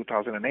just in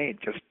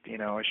 2008, just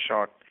a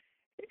short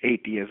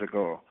 8 years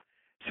ago.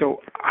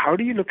 So, how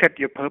do you look at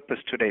your purpose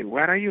today?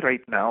 Where are you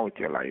right now with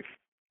your life?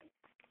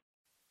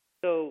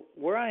 So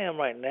where I am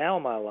right now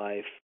in my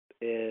life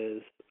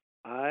is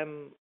I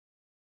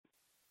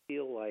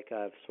feel like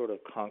I've sort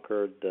of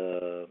conquered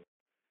the,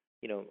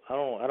 I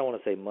don't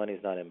want to say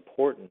money's not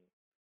important,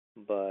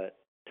 but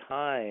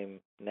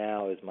time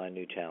now is my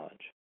new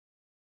challenge.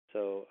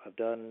 So I've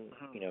done,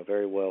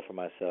 very well for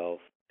myself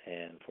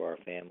and for our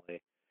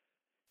family.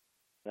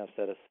 And I've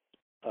set us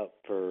up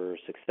for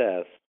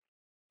success.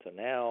 So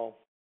now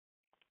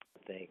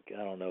I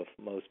don't know if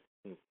most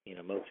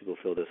people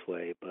feel this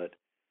way, but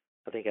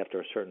I think after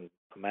a certain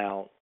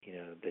amount,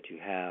 that you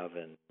have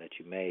and that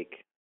you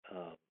make,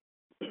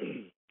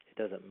 it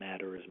doesn't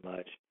matter as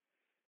much.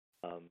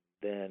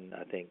 Then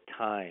I think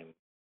time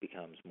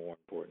becomes more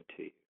important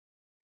to you.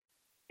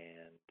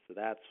 And so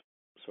that's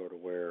sort of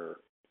where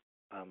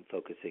I'm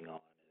focusing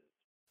on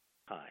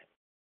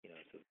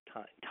is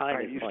time. So time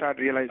Right, is you money. start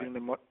realizing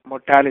the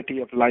mortality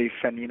of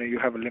life, and you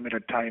have a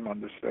limited time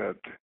on this earth.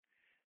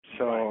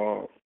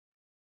 So,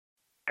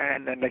 right.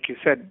 and like you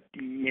said,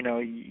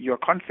 you're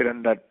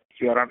confident that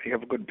you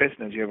have a good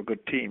business, you have a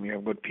good team, you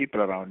have good people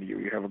around you,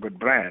 you have a good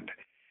brand.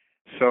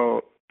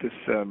 So this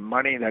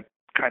money that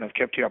kind of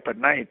kept you up at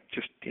night,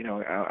 just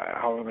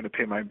how I'm going to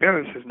pay my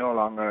bills, is no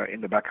longer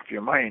in the back of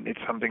your mind. It's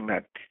something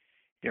that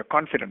you're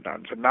confident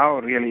on. So now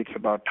really it's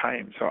about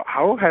time. So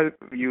how has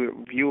your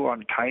view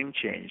on time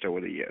changed over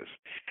the years?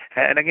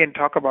 And again,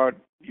 talk about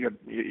I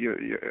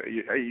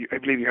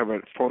believe you have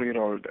a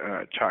 4-year-old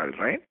child,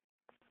 right?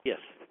 Yes.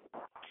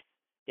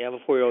 You have a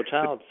 4-year-old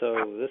child,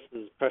 so this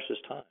is precious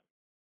time.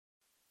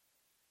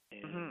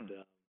 And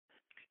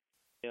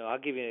I'll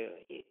give you,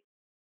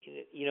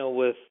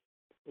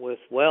 with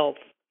wealth,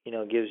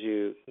 gives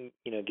you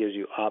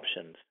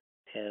options.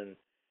 And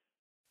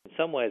in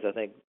some ways, I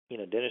think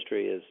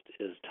dentistry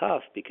is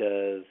tough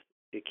because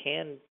it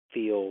can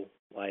feel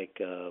like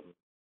a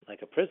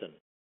prison.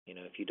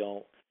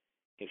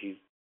 If you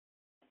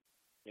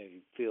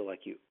feel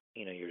like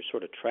you're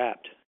sort of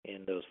trapped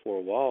in those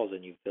four walls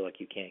and you feel like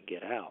you can't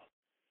get out.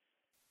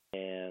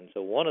 And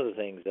so one of the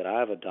things that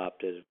I've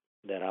adopted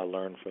that I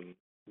learned from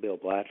Bill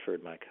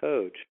Blatchford, my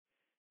coach,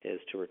 is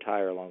to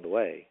retire along the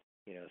way.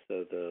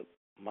 So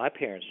my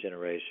parents'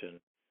 generation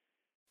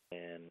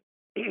and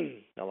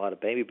a lot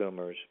of baby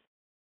boomers,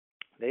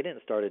 they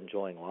didn't start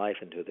enjoying life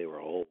until they were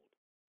old.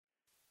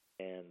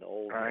 And the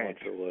old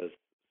mantra was,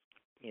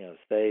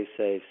 save,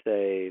 save,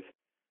 save.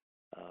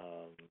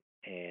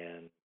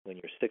 And when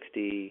you're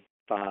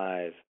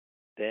 65,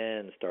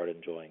 then start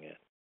enjoying it.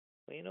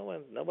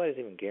 Well, nobody's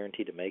even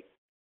guaranteed to make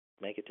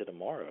it to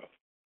tomorrow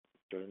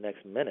or the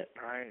next minute.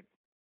 Right.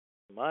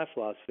 My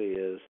philosophy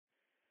is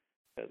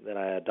that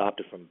I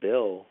adopted from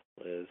Bill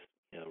is,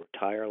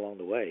 retire along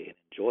the way and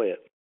enjoy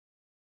it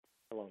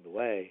along the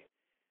way.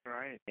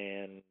 Right.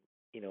 And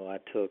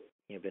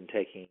I been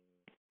taking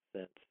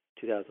since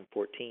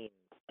 2014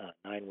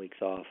 9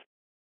 weeks off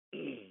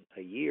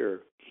a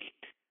year,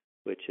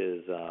 which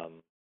is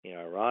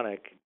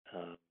ironic.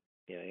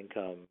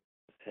 Income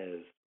has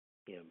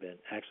been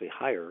actually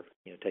higher,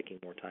 taking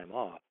more time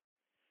off,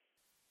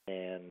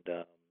 and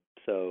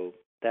so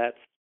that's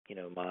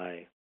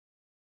my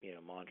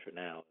mantra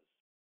now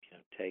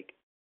is take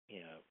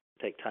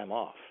time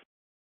off,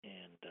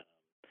 and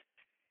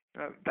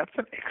that's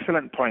an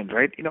excellent point,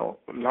 right? A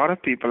lot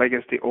of people, I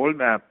guess, the old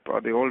map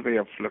or the old way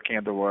of looking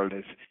at the world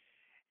is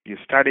you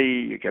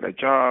study, you get a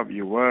job,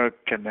 you work,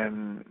 and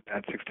then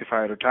at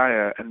 65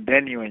 retire, and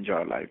then you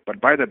enjoy life. But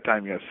by that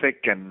time you're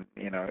sick and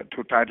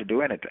too tired to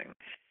do anything,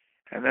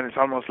 and then it's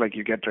almost like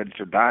you get ready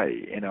to die.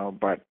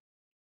 But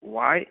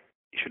why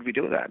should we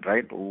do that,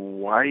 right?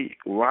 Why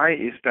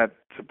is that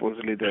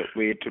supposedly the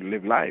way to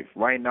live life?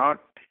 Why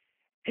not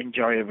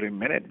enjoy every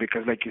minute?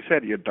 Because like you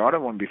said, your daughter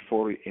won't be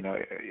 4. Is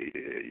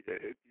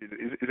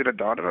it a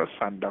daughter or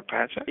son, Dr.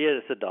 Hatcher? Yeah,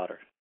 it's a daughter.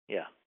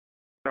 Yeah.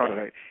 Daughter,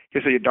 right?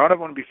 Yeah, so your daughter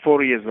won't be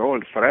 4 years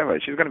old forever.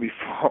 She's going to be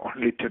 4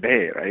 only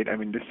today, right? I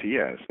mean, this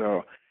year.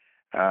 So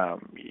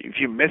if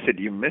you miss it,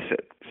 you miss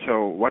it.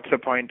 So what's the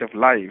point of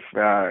life?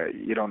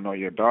 You don't know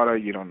your daughter,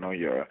 you don't know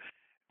your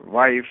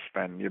wife,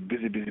 and you're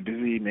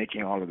busy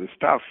making all of this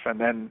stuff, and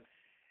then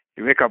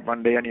you wake up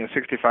one day and you're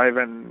 65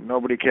 and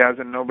nobody cares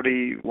and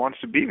nobody wants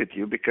to be with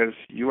you because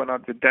you were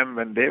not with them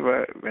when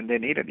they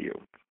needed you.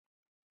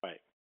 Right.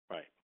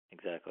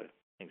 Exactly.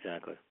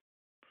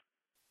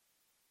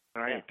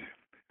 Right. Yeah.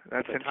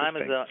 That's so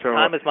interesting.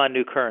 time is my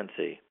new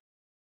currency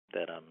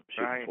that I'm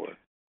shooting right. for.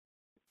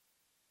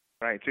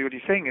 Right. So what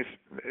you're saying is,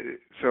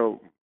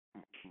 so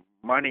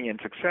money and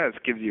success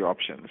gives you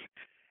options,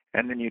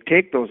 and then you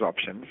take those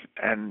options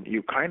and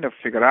you kind of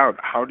figure out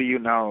how do you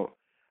now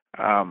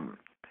um,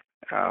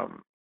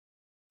 um,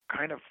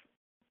 kind of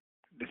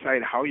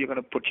decide how you're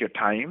going to put your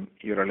time,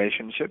 your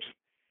relationships,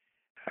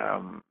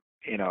 um,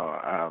 you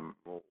know.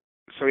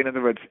 So in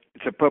other words,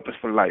 it's a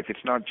purposeful life.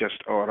 It's not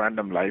just a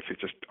random life.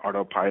 It's just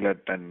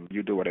autopilot and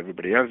you do what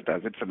everybody else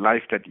does. It's a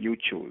life that you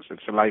choose.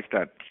 It's a life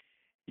that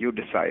you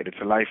decide. It's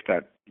a life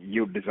that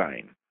you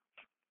design.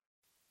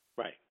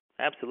 Right.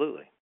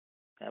 Absolutely.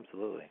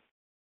 Absolutely.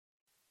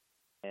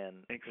 And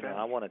Makes you know, sense.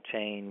 I want to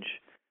change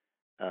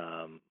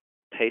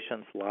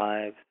patients'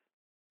 lives,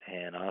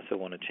 and I also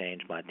want to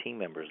change my team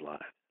members'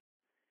 lives.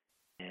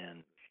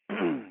 And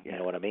you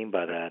know what I mean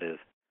by that is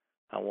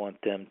I want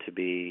them to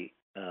be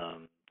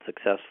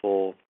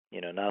successful.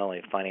 You know, not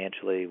only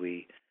financially,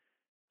 we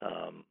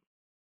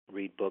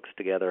read books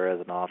together as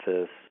an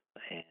office,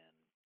 and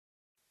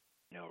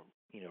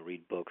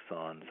read books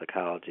on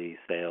psychology,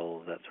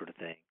 sales, that sort of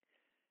thing.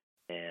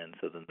 And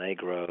so then they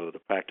grow, the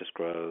practice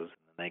grows,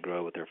 and then they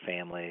grow with their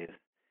families.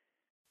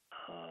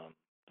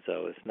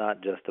 So it's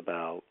not just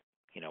about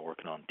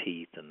working on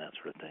teeth and that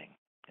sort of thing.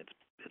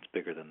 It's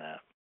bigger than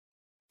that.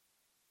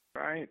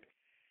 Right.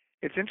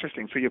 It's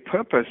interesting. So your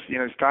purpose,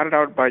 started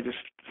out by just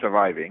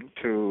surviving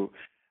to,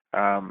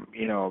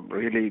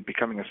 really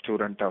becoming a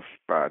student of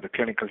the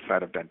clinical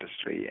side of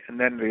dentistry, and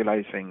then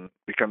realizing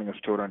becoming a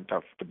student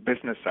of the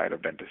business side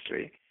of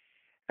dentistry,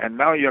 and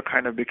now you're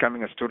kind of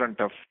becoming a student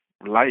of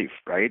life,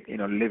 right?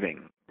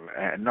 Living,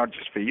 and not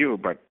just for you,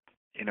 but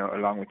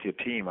along with your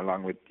team,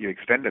 along with your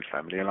extended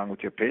family, along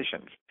with your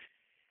patients,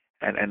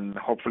 and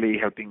hopefully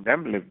helping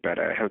them live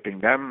better, helping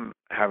them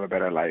have a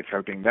better life,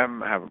 helping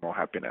them have more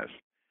happiness.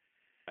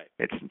 Right.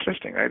 It's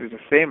interesting, right? It's the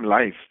same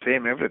life,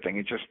 same everything.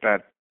 It's just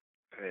that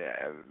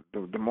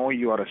the more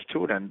you are a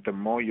student, the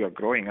more you're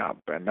growing up,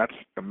 and that's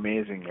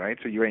amazing, right?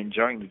 So you're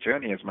enjoying the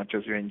journey as much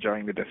as you're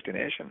enjoying the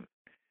destination.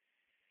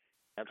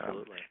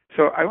 Absolutely.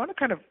 So I want to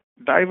kind of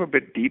dive a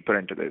bit deeper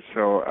into this.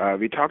 So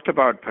we talked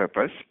about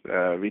purpose.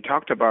 We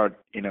talked about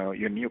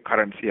your new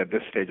currency at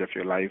this stage of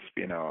your life.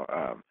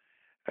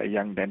 A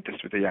young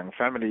dentist with a young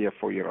family, a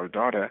 4-year-old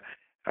daughter.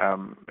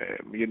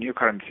 Your new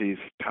currency is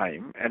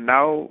time. And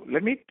now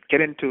let me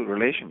get into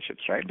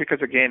relationships, right?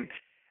 Because again,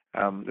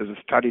 there's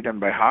a study done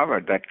by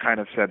Harvard that kind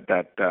of said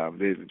that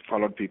they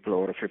followed people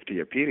over a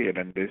 50-year period,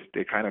 and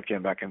they kind of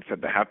came back and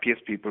said the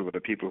happiest people were the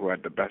people who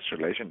had the best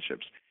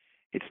relationships.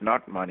 It's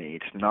not money.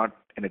 It's not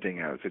anything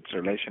else. It's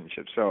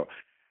relationships. So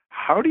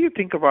how do you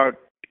think about,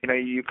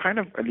 you kind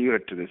of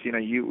alluded to this,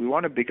 we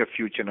want a bigger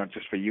future, not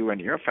just for you and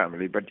your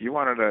family, but you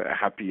wanted a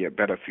happier,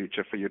 better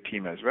future for your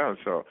team as well.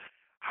 So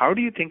how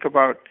do you think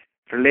about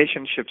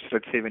relationships,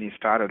 let's say, when you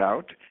started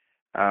out?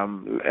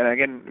 And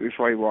again,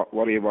 before I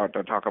worry about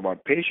or talk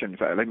about patients,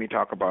 let me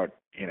talk about,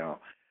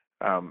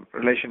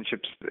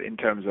 relationships in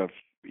terms of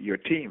your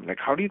team. Like,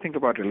 how do you think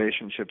about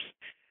relationships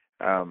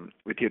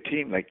with your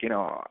team? Like,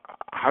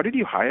 how did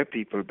you hire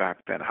people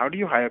back then? How do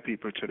you hire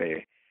people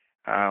today?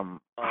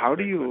 How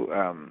do you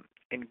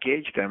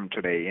engage them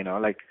today?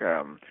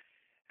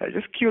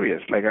 Just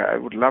curious. Like, I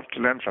would love to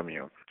learn from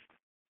you.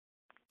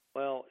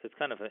 Well, it's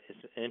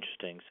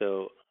interesting.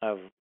 So I've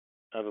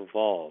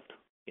evolved.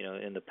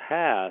 In the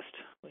past,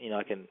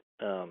 I can,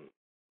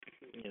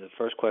 the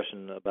first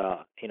question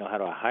about, how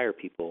do I hire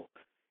people?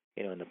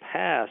 In the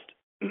past,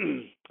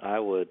 I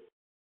would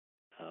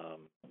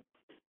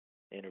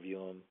interview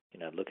them.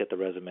 I'd look at the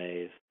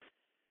resumes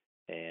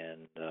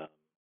and,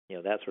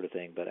 that sort of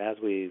thing. But as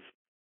we've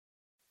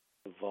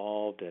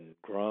evolved and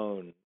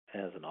grown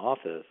as an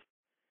office,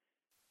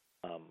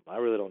 I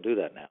really don't do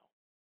that now.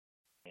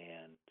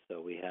 And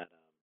so we had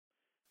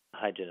a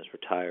hygienist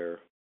retire,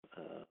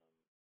 I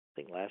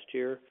think last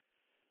year,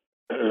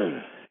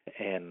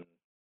 and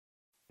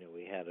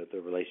we had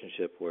the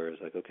relationship where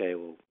it's like, okay,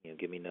 well,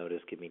 give me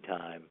notice, give me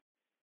time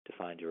to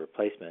find your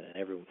replacement, and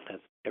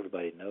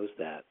everybody knows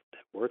that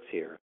works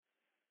here,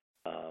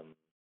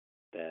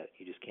 that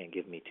you just can't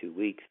give me 2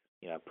 weeks.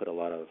 I put a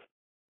lot of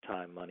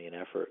time, money, and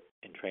effort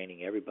in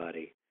training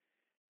everybody,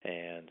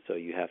 and so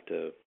you have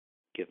to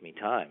give me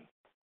time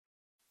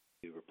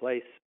to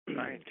replace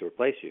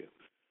you.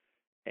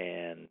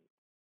 And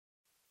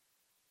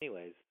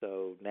anyways,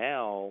 so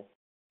now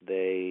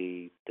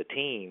the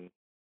team,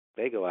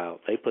 they go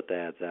out, they put the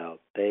ads out,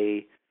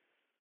 they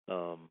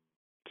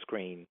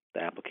screen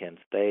the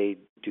applicants, they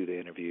do the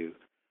interview.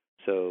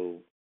 So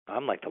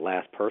I'm like the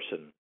last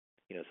person,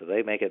 so if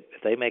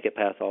they make it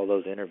past all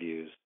those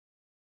interviews,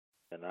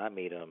 and I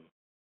meet them,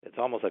 it's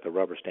almost like a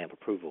rubber stamp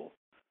approval.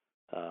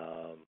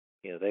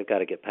 They've got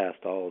to get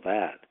past all of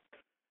that.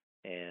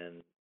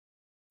 And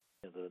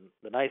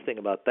the nice thing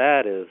about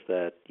that is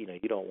that, you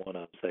don't want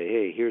to say,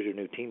 hey, here's your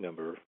new team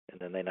member, and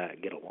then they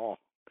not get along.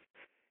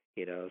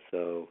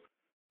 So,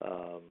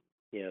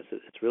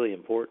 it's really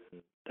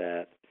important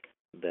that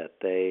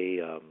they,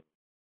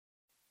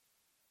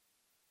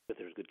 that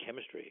there's good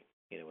chemistry,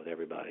 with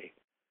everybody.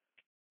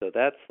 So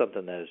that's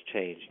something that has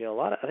changed.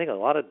 I think a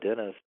lot of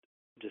dentists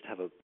just have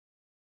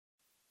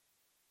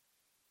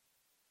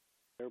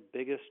their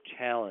biggest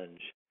challenge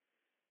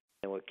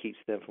and what keeps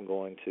them from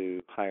going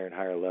to higher and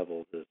higher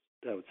levels is,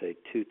 I would say,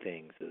 two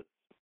things.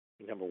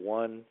 Number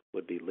one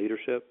would be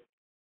leadership,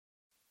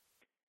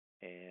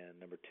 and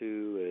number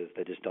two is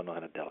they just don't know how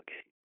to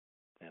delegate.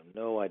 They have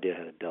no idea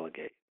how to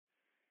delegate.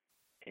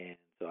 And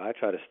so I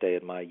try to stay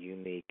in my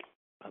unique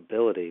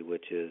ability,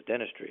 which is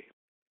dentistry.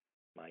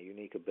 My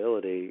unique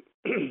ability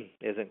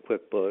isn't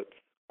QuickBooks.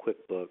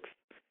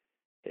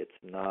 It's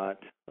not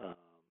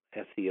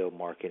SEO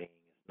marketing.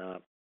 It's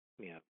not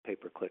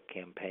pay-per-click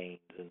campaigns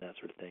and that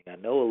sort of thing. I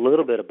know a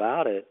little bit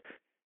about it.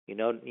 You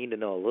need to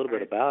know a little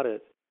bit about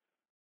it,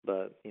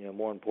 but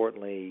more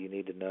importantly, you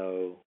need to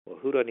know, well,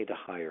 who do I need to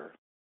hire?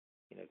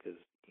 Because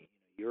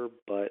your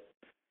butt,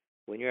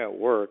 when you're at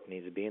work,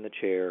 needs to be in the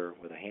chair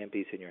with a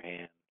handpiece in your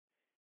hand,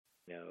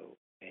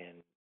 and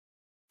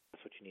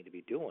that's what you need to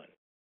be doing.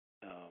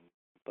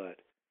 But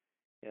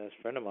this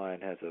friend of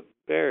mine has a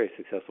very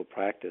successful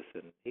practice,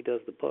 and he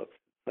does the books.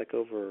 It's like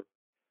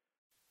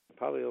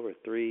probably over a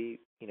 $3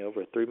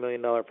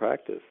 million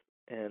practice.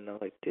 And I'm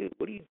like, dude,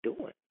 what are you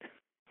doing?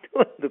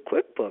 Doing the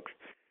QuickBooks?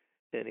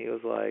 And he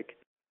was like,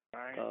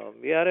 I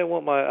don't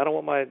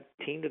want my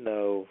team to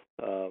know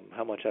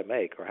how much I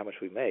make or how much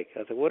we make. I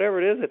was like,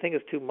 whatever it is, I think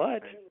it's too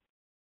much.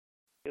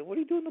 Right. What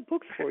are you doing the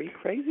books for? Are you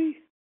crazy?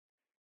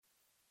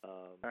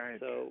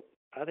 So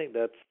I think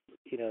that's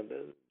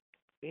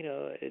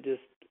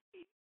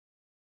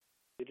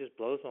it just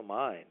blows my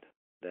mind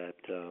that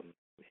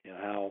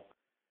how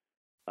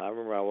I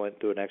remember I went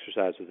through an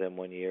exercise with them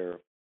one year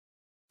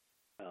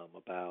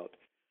about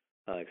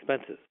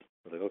expenses.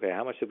 I was like, okay,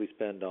 how much did we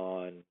spend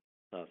on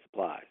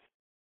supplies?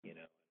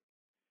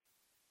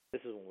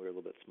 This is when we were a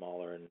little bit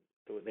smaller, and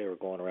they were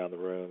going around the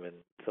room, and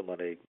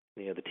somebody,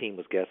 the team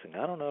was guessing,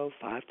 I don't know,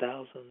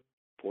 5,000,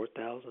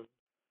 4,000.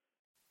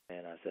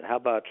 And I said, how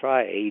about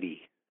try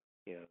 80?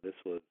 This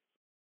was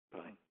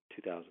probably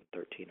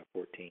 2013 or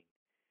 14.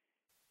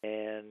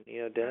 And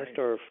dentists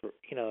are,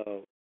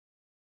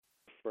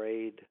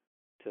 afraid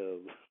to,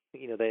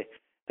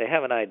 they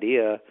have an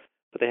idea,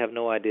 but they have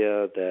no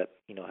idea that,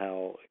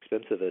 how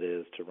expensive it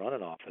is to run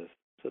an office.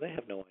 So they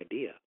have no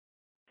idea.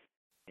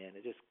 And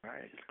it just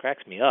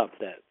cracks me up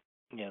that,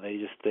 they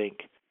just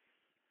think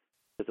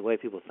that the way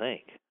people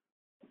think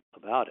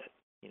about it.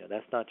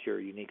 That's not your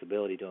unique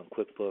ability doing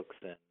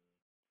QuickBooks, and,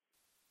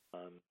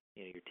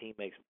 your team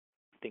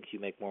thinks you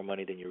make more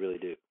money than you really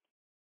do.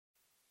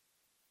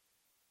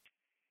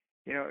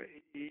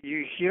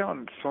 You hit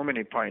on so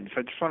many points.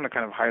 I just want to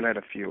kind of highlight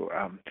a few.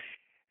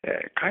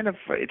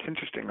 It's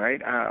interesting,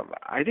 right?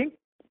 I think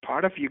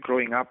part of you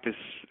growing up is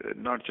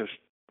not just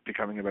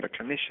becoming a better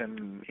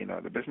clinician,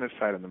 the business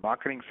side and the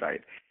marketing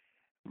side,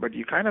 but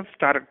you kind of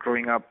started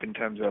growing up in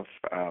terms of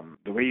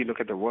the way you look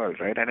at the world,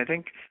 right? And I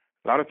think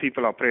a lot of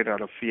people operate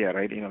out of fear,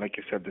 right? Like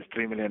you said, this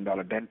 $3 million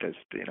dentist,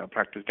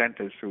 practice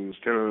dentist who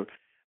still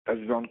does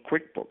his own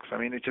QuickBooks. I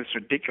mean, it's just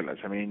ridiculous.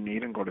 I mean, he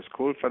didn't go to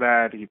school for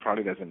that. He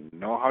probably doesn't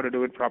know how to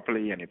do it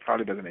properly, and he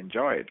probably doesn't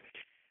enjoy it.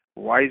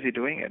 Why is he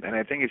doing it? And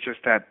I think it's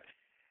just that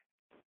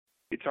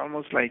it's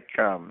almost like,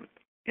 like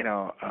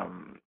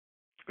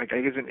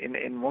I guess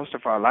in most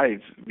of our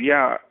lives, we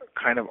are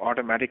kind of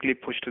automatically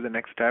pushed to the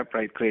next step,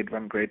 right? Grade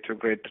 1, grade 2,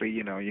 grade 3,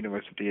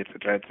 university, et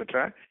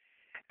cetera.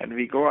 And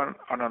we go on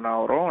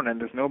our own, and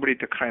there's nobody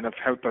to kind of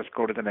help us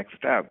go to the next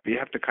step. We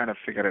have to kind of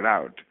figure it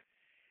out.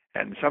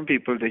 And some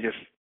people, they just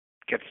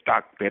get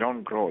stuck. They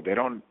don't grow. They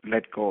don't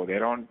let go. They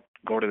don't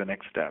go to the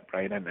next step,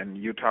 right? And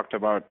you talked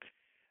about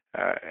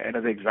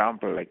another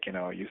example, like,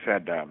 you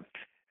said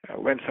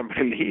when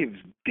somebody leaves,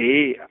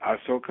 they are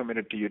so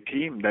committed to your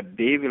team that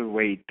they will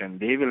wait and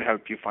they will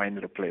help you find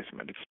the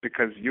replacement. It's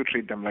because you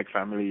treat them like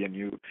family, and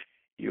you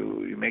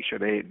make sure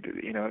they,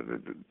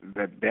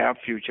 that their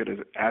future is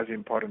as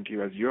important to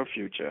you as your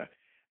future,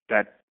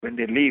 that when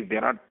they leave,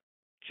 they're not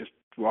just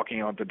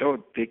walking out the door.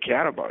 They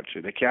care about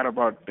you. They care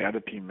about the other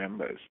team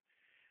members.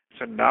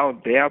 So now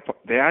they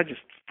are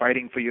just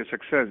fighting for your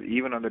success,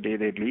 even on the day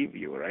they leave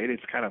you, right?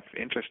 It's kind of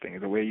interesting.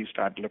 The way you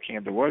start looking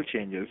at the world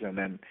changes, and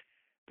then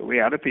the way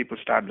other people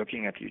start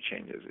looking at you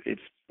changes.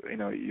 It's,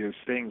 you're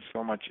saying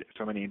so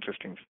many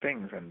interesting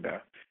things, and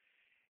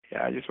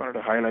I just wanted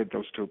to highlight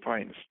those 2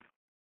 points.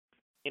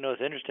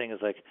 What's interesting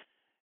is, like,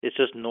 it's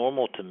just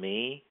normal to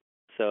me.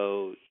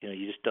 So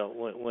you just don't,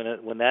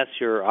 when that's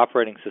your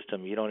operating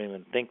system, you don't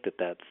even think that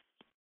that's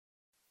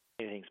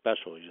anything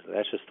special.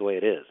 That's just the way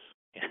it is.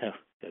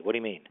 Like, what do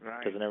you mean?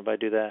 Right. Doesn't everybody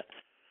do that?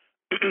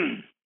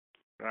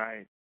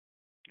 Right.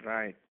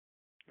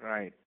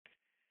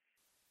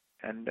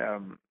 And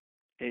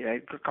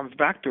it comes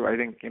back to, I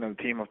think, the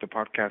theme of the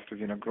podcast is,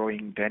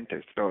 growing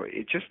dentist. So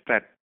it's just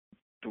that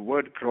the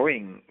word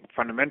growing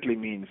fundamentally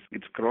means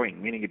it's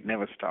growing, meaning it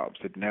never stops.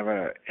 It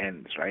never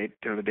ends, right?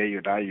 Till the day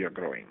you die, you're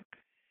growing.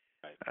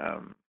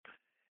 Right.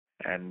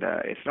 And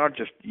it's not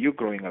just you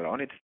growing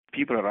alone. It's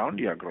people around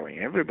you are growing.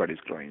 Everybody's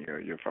growing.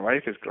 Your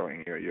wife is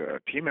growing. Your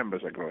team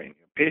members are growing.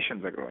 Your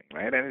patients are growing,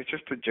 right? And it's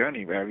just a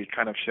journey where we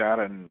kind of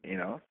share and,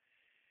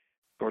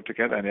 go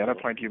together. And the other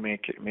point you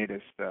made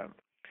is,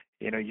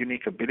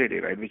 unique ability,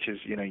 right? Which is,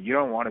 you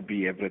don't want to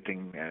be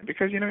everything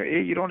because,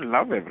 you don't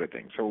love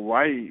everything. So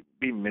why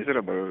be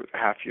miserable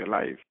half your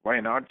life? Why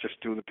not just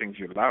do the things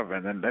you love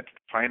and then let's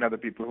find other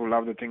people who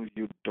love the things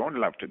you don't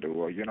love to do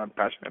or you're not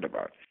passionate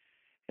about?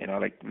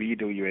 Like we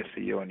do your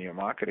SEO and your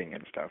marketing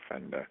and stuff.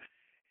 And,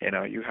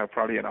 you have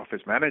probably an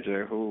office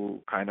manager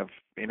who kind of,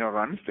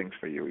 runs things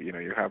for you.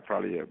 You have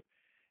probably a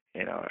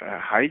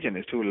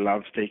hygienist who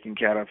loves taking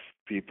care of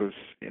people's,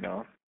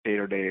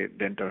 day-to-day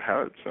dental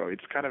health. So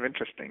it's kind of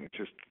interesting. It's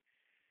just,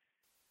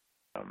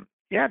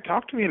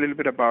 talk to me a little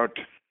bit about,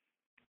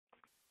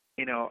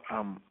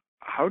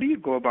 how do you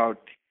go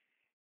about,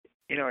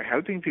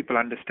 helping people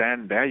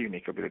understand their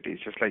unique abilities,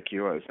 just like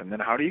yours, and then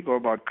how do you go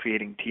about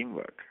creating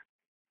teamwork?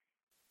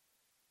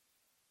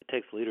 It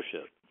takes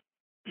leadership.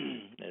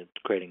 It's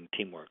creating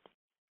teamwork,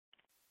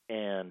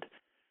 and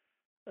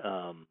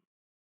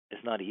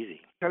it's not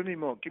easy. Tell me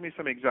more. Give me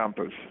some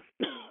examples.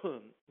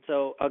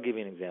 So I'll give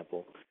you an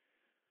example.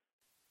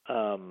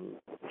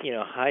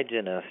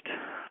 Hygienists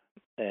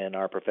in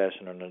our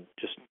profession are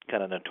just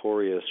kind of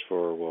notorious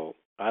for, well,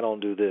 I don't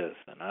do this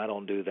and I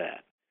don't do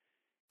that.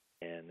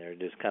 And they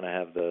just kind of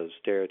have the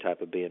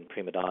stereotype of being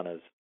prima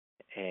donnas.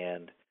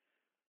 And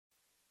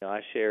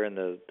I share in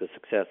the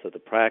success of the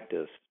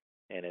practice,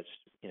 and it's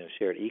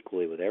shared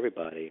equally with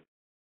everybody,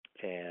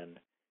 and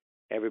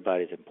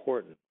everybody's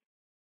important.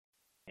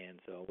 And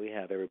so we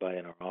have everybody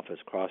in our office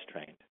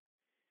cross-trained,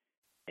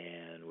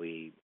 and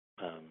we,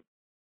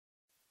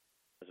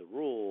 as a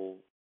rule,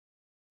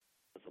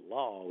 as a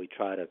law, we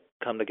try to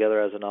come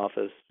together as an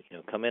office,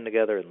 come in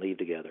together and leave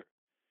together.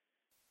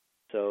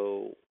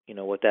 So,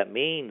 what that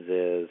means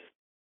is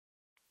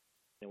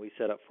we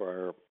set up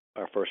for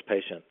our first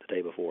patient the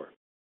day before.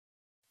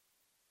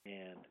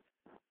 And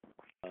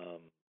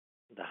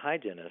the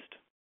hygienist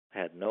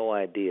had no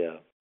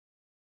idea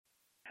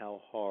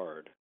how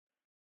hard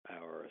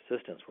our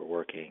assistants were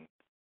working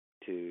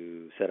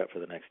to set up for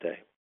the next day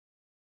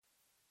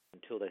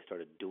until they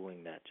started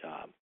doing that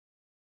job.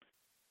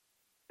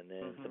 And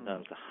then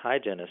sometimes the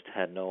hygienist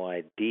had no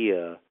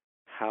idea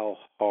how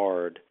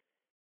hard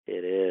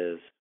it is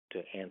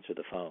to answer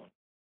the phone.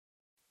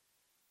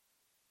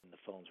 And the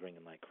phone's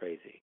ringing like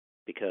crazy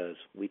because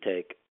we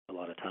take a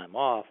lot of time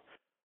off,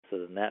 so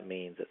then that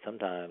means that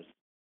sometimes,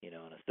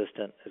 an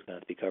assistant is going to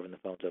have to be covering the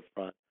phones up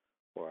front,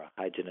 or a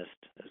hygienist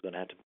is going to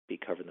have to be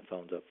covering the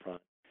phones up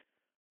front,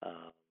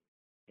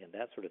 and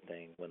that sort of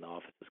thing when the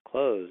office is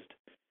closed.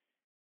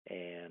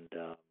 And,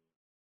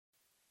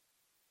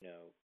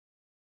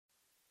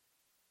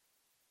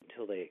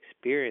 until they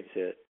experience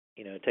it,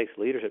 it takes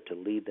leadership to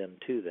lead them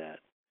to that.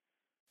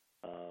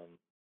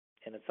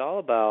 And it's all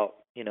about,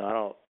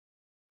 I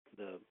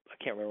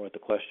can't remember what the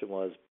question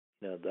was,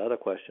 the other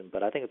question,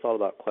 but I think it's all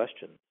about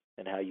questions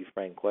and how you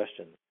frame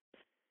questions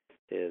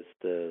is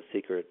the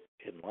secret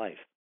in life.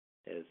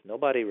 Is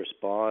nobody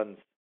responds,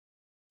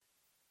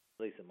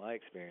 at least in my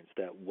experience,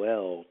 that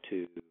well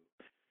to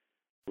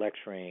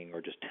lecturing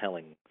or just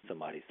telling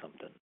somebody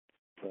something.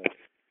 But,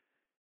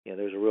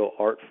 there's a real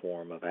art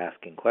form of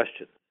asking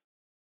questions,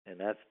 and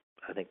that's,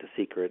 I think, the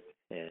secret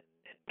in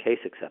case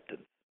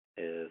acceptance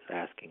is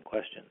asking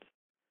questions.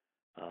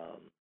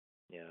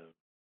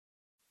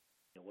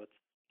 What's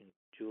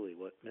Julie?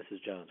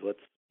 Mrs. Jones?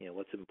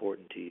 What's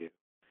important to you?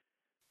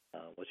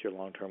 What's your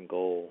long-term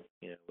goal?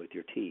 With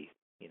your teeth.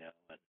 And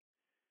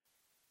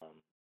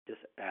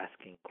just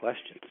asking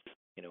questions.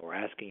 Or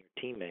asking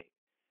your teammate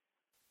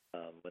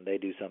when they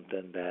do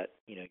something that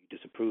you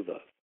disapprove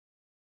of.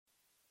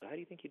 So how do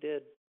you think you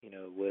did?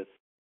 With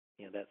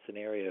that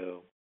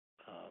scenario.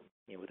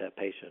 With that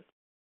patient.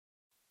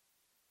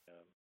 Do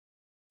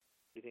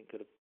you think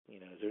could have?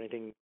 Is there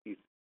anything you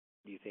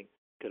think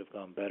could have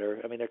gone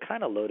better? I mean, they're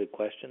kind of loaded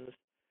questions,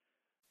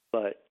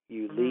 but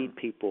you lead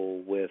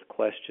people with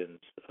questions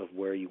of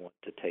where you want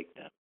to take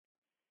them.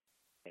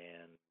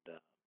 And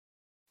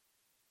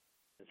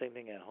the same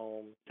thing at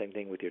home, same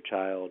thing with your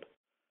child.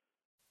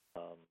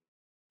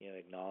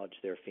 Acknowledge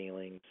their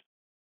feelings.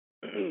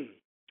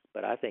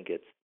 But I think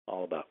it's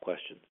all about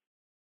questions.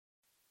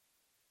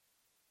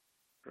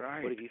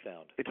 Right. What have you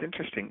found? It's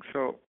interesting.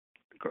 So,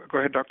 go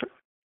ahead, doctor.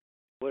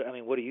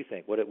 What do you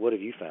think? What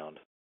have you found?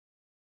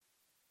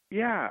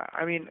 Yeah,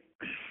 I mean,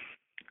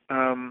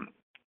 I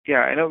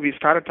know we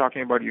started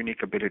talking about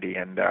unique ability,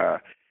 and I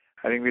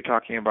think we're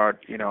talking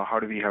about, how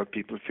do we help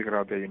people figure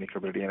out their unique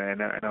ability,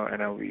 and I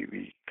know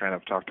we kind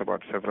of talked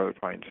about several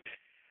points.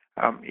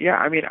 I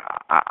mean,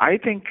 I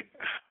think,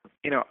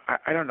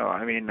 I don't know.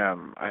 I mean,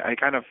 I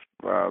kind of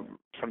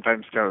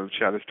sometimes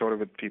share the story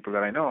with people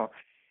that I know.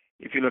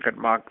 If you look at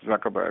Mark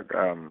Zuckerberg,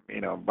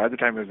 by the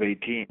time he was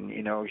 18,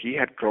 he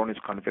had grown his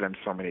confidence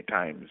so many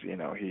times.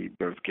 He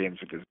builds games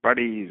with his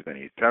buddies, and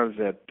he sells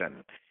it,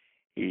 and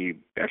his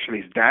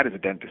dad is a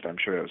dentist. I'm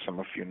sure some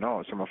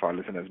of our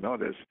listeners know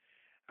this.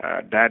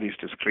 Dad used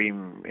to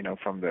scream,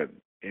 from the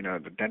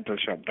dental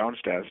shop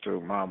downstairs to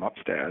mom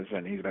upstairs,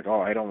 and he's like,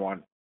 oh, I don't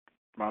want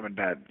mom and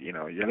dad,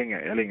 yelling,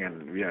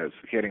 and we are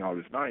hearing all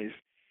this noise.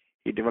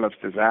 He develops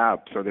this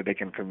app so that they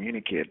can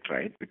communicate,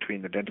 right,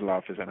 between the dental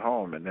office and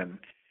home, and then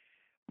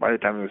by the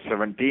time he was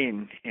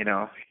 17,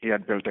 he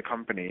had built a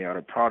company or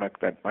a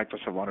product that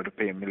Microsoft wanted to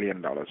pay $1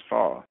 million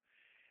for.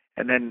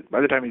 And then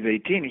by the time he's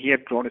 18, he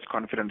had grown his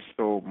confidence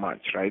so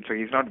much, right? So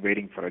he's not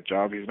waiting for a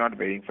job. He's not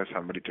waiting for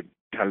somebody to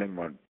tell him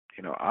or,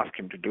 ask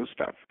him to do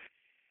stuff.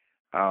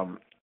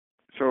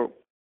 So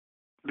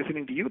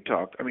listening to you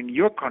talk, I mean,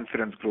 your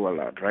confidence grew a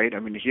lot, right? I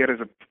mean, here is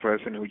a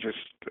person who just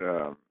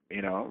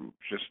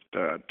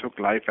took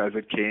life as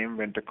it came,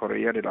 went to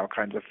Korea, did all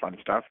kinds of fun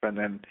stuff, and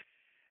then,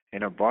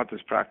 bought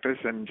this practice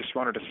and just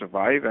wanted to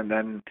survive, and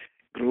then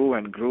grew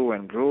and grew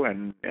and grew.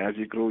 And as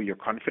you grew, your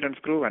confidence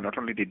grew, and not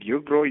only did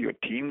you grow, your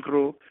team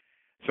grew.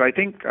 So I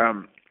think,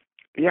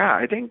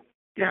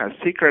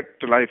 secret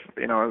to life,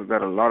 there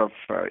are a lot of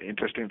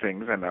interesting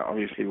things, and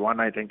obviously one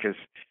I think is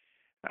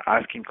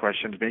asking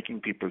questions, making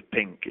people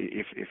think,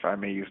 if I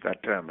may use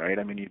that term, right?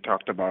 I mean, you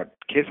talked about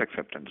case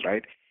acceptance,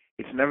 right?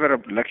 It's never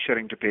a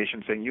lecturing to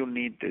patients saying, you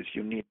need this,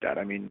 you need that.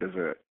 I mean, there's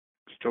a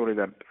story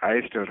that I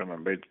still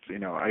remember. It's,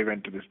 I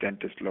went to this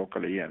dentist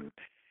locally, and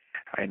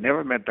I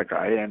never met the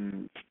guy,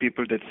 and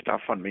people did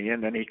stuff on me,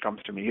 and then he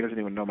comes to me. He doesn't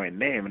even know my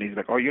name, and he's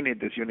like, oh, you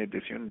need this, you need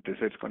this, you need this.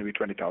 It's going to be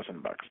 $20,000.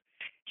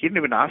 He didn't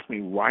even ask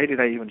me, why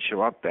did I even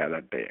show up there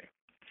that day,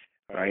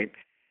 right?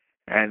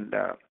 And,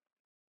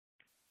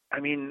 I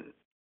mean,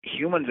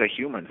 humans are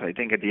humans. I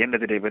think at the end of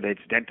the day, whether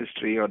it's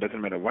dentistry or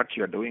doesn't matter what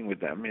you're doing with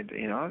them,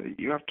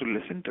 you have to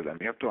listen to them.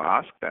 You have to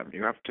ask them.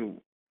 You have to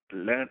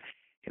learn.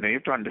 You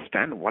have to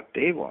understand what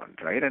they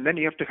want, right? And then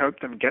you have to help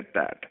them get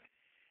that.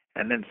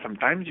 And then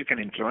sometimes you can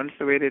influence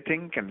the way they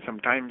think, and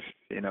sometimes,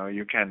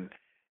 you can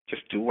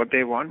just do what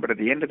they want. But at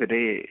the end of the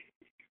day,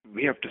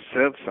 we have to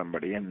serve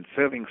somebody, and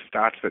serving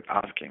starts with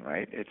asking,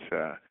 right? It's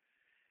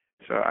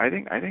So I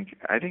think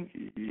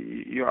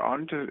you're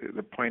on to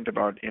the point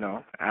about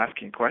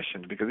asking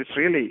questions, because it's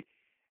really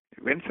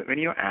when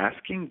you're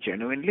asking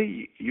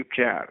genuinely, you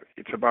care.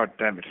 It's about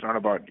them. It's not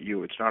about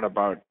you. It's not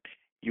about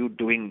you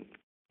doing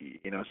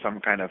some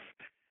kind of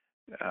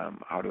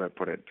how do I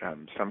put it,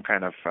 some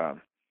kind of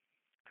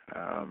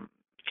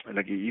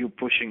like you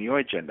pushing your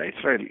agenda.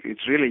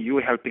 It's really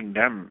you helping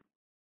them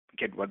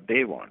get what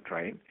they want,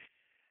 right?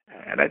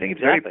 And I think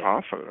it's very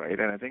powerful, right?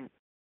 And I think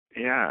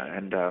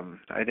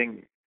I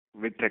think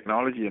with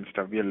technology and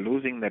stuff, we are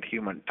losing that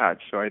human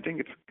touch. So I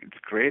think it's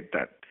great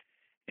that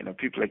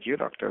people like you,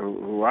 doctor,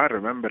 who are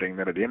remembering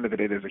that at the end of the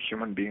day, there's a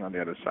human being on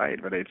the other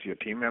side, whether it's your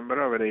team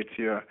member or whether it's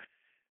your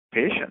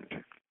patient.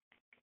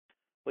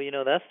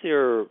 Well, that's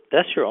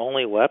your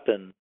only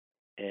weapon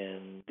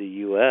in the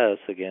U.S.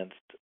 against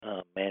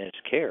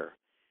managed care.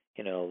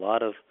 A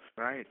lot of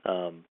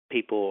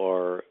people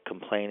are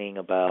complaining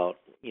about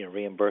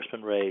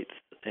reimbursement rates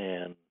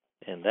and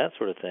that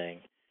sort of thing,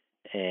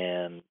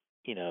 and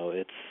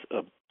it's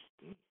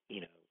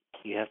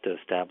you have to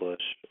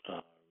establish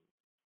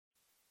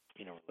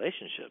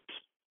relationships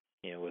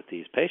with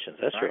these patients.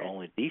 That's your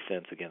only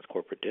defense against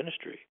corporate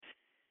dentistry.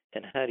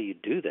 And how do you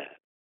do that?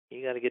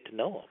 You got to get to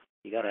know them.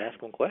 You got to ask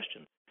them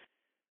questions.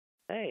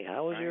 Hey,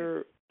 how was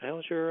your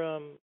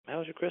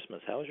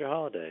Christmas? How was your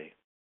holiday?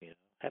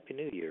 Happy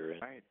New Year,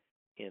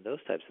 and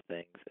those types of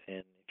things.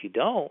 And if you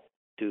don't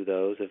do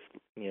those, if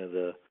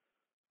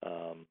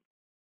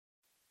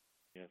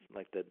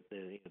like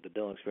the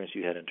billing experience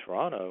you had in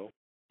Toronto,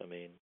 I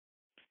mean,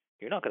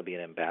 you're not going to be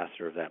an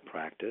ambassador of that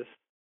practice.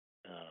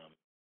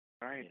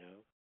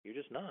 You're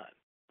just not.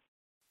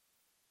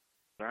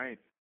 Right.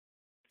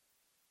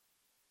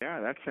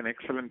 Yeah, that's an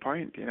excellent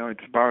point.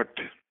 It's about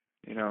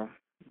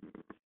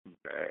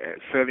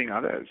serving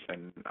others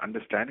and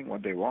understanding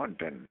what they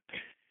want,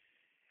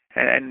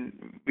 and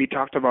we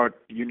talked about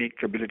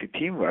unique ability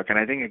teamwork, and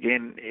I think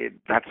again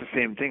that's the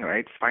same thing,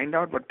 right? Find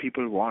out what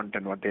people want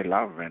and what they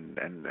love, and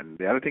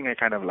the other thing I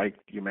kind of like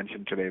you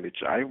mentioned today,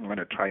 which I'm going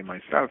to try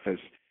myself, is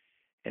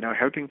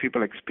helping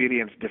people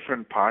experience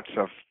different parts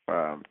of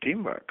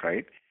teamwork,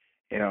 right?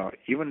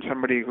 Even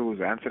somebody who's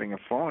answering a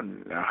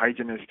phone, a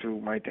hygienist who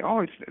might think,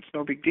 oh, it's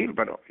no big deal,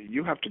 but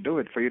you have to do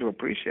it for you to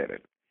appreciate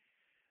it.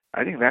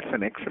 I think that's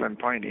an excellent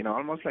point.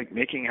 Almost like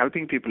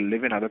helping people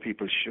live in other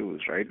people's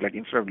shoes, right? Like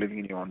instead of living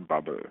in your own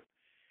bubble.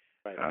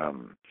 Right.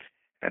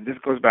 And this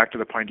goes back to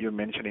the point you were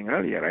mentioning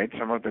earlier, right?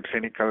 Some of the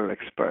clinical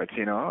experts,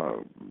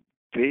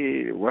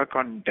 they work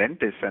on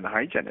dentists and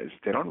hygienists.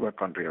 They don't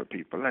work on real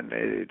people, and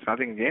it's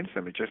nothing against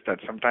them. It's just that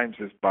sometimes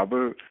this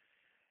bubble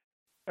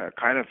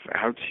kind of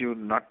helps you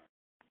not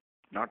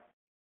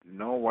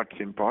know what's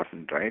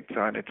important, right?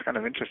 So, and it's kind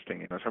of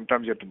interesting.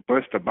 Sometimes you have to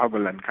burst the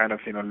bubble and kind of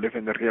live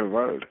in the real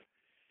world.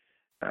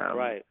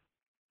 Right.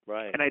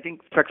 And I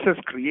think success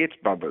creates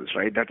bubbles,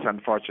 right? That's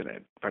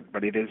unfortunate,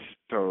 but it is.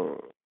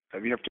 So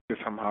we have to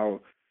somehow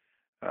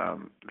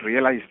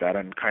realize that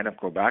and kind of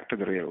go back to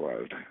the real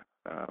world.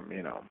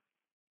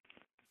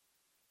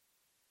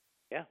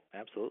 Yeah,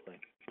 absolutely.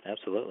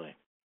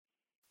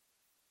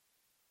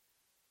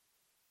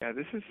 Yeah,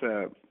 this is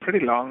a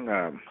pretty long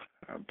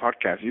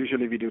podcast.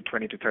 Usually we do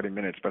 20 to 30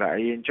 minutes, but I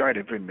enjoyed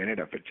every minute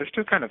of it. Just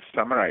to kind of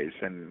summarize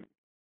and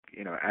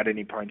add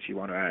any points you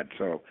want to add.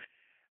 So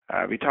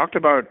we talked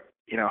about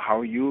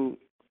how you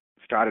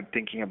started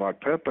thinking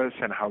about purpose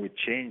and how it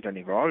changed and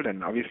evolved.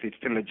 And obviously, it's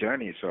still a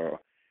journey. So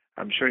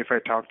I'm sure if I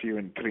talk to you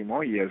in 3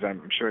 more years,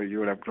 I'm sure you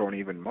would have grown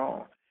even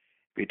more.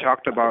 We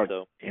talked about,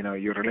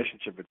 your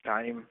relationship with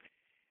time,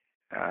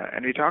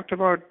 and we talked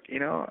about,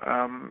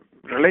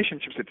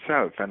 relationships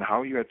itself and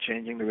how you are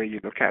changing the way you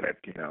look at it,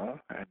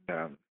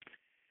 And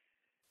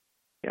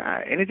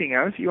anything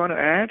else you want to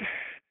add,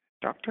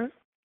 Doctor,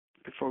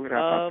 before we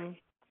wrap up?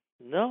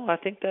 No, I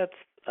think that's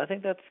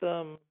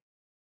a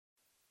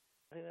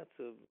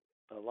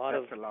lot.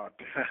 That's a lot.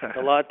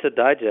 A lot to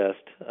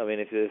digest. I mean,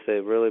 if they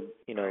really,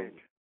 right.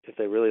 if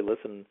they really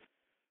listen,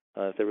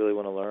 if they really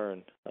want to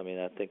learn, I mean,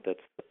 I think that's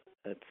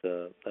 10,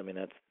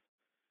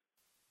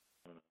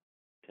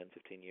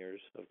 15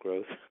 years of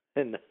growth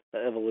and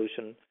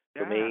evolution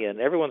for me, and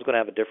everyone's going to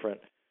have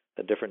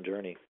a different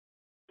journey.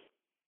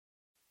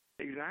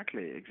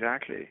 Exactly.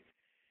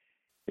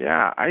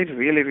 Yeah, I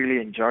really,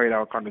 really enjoyed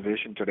our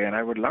conversation today, and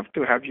I would love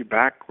to have you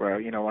back,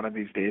 one of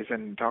these days,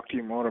 and talk to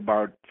you more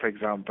about, for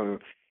example,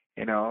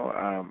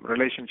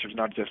 relationships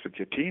not just with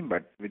your team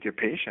but with your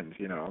patients.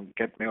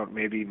 Get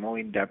maybe more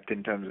in depth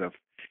in terms of,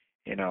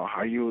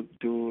 how you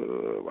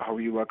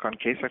work on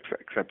case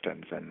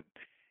acceptance, and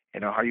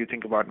how you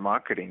think about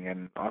marketing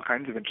and all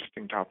kinds of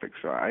interesting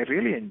topics. So I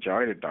really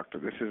enjoyed it, Doctor.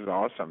 This is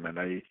awesome, and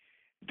I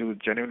do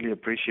genuinely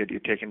appreciate you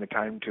taking the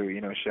time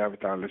to, share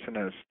with our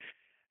listeners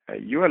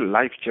your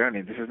life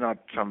journey. This is not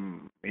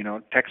some,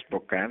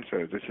 textbook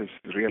answer. This is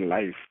real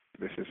life.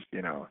 This is,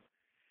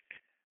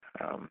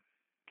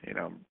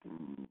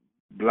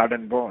 blood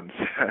and bones.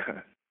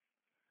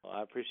 Well,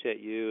 I appreciate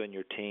you and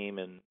your team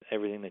and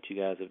everything that you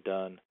guys have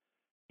done,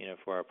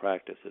 for our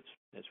practice.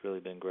 It's really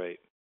been great.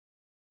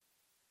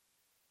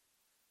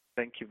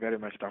 Thank you very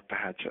much, Dr.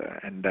 Hatcher.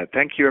 And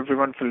thank you,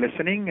 everyone, for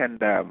listening,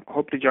 and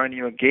hope to join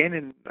you again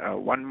in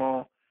one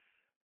more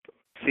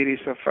series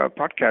of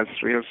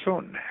podcasts real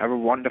soon. Have a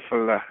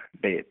wonderful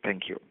day.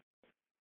 Thank you.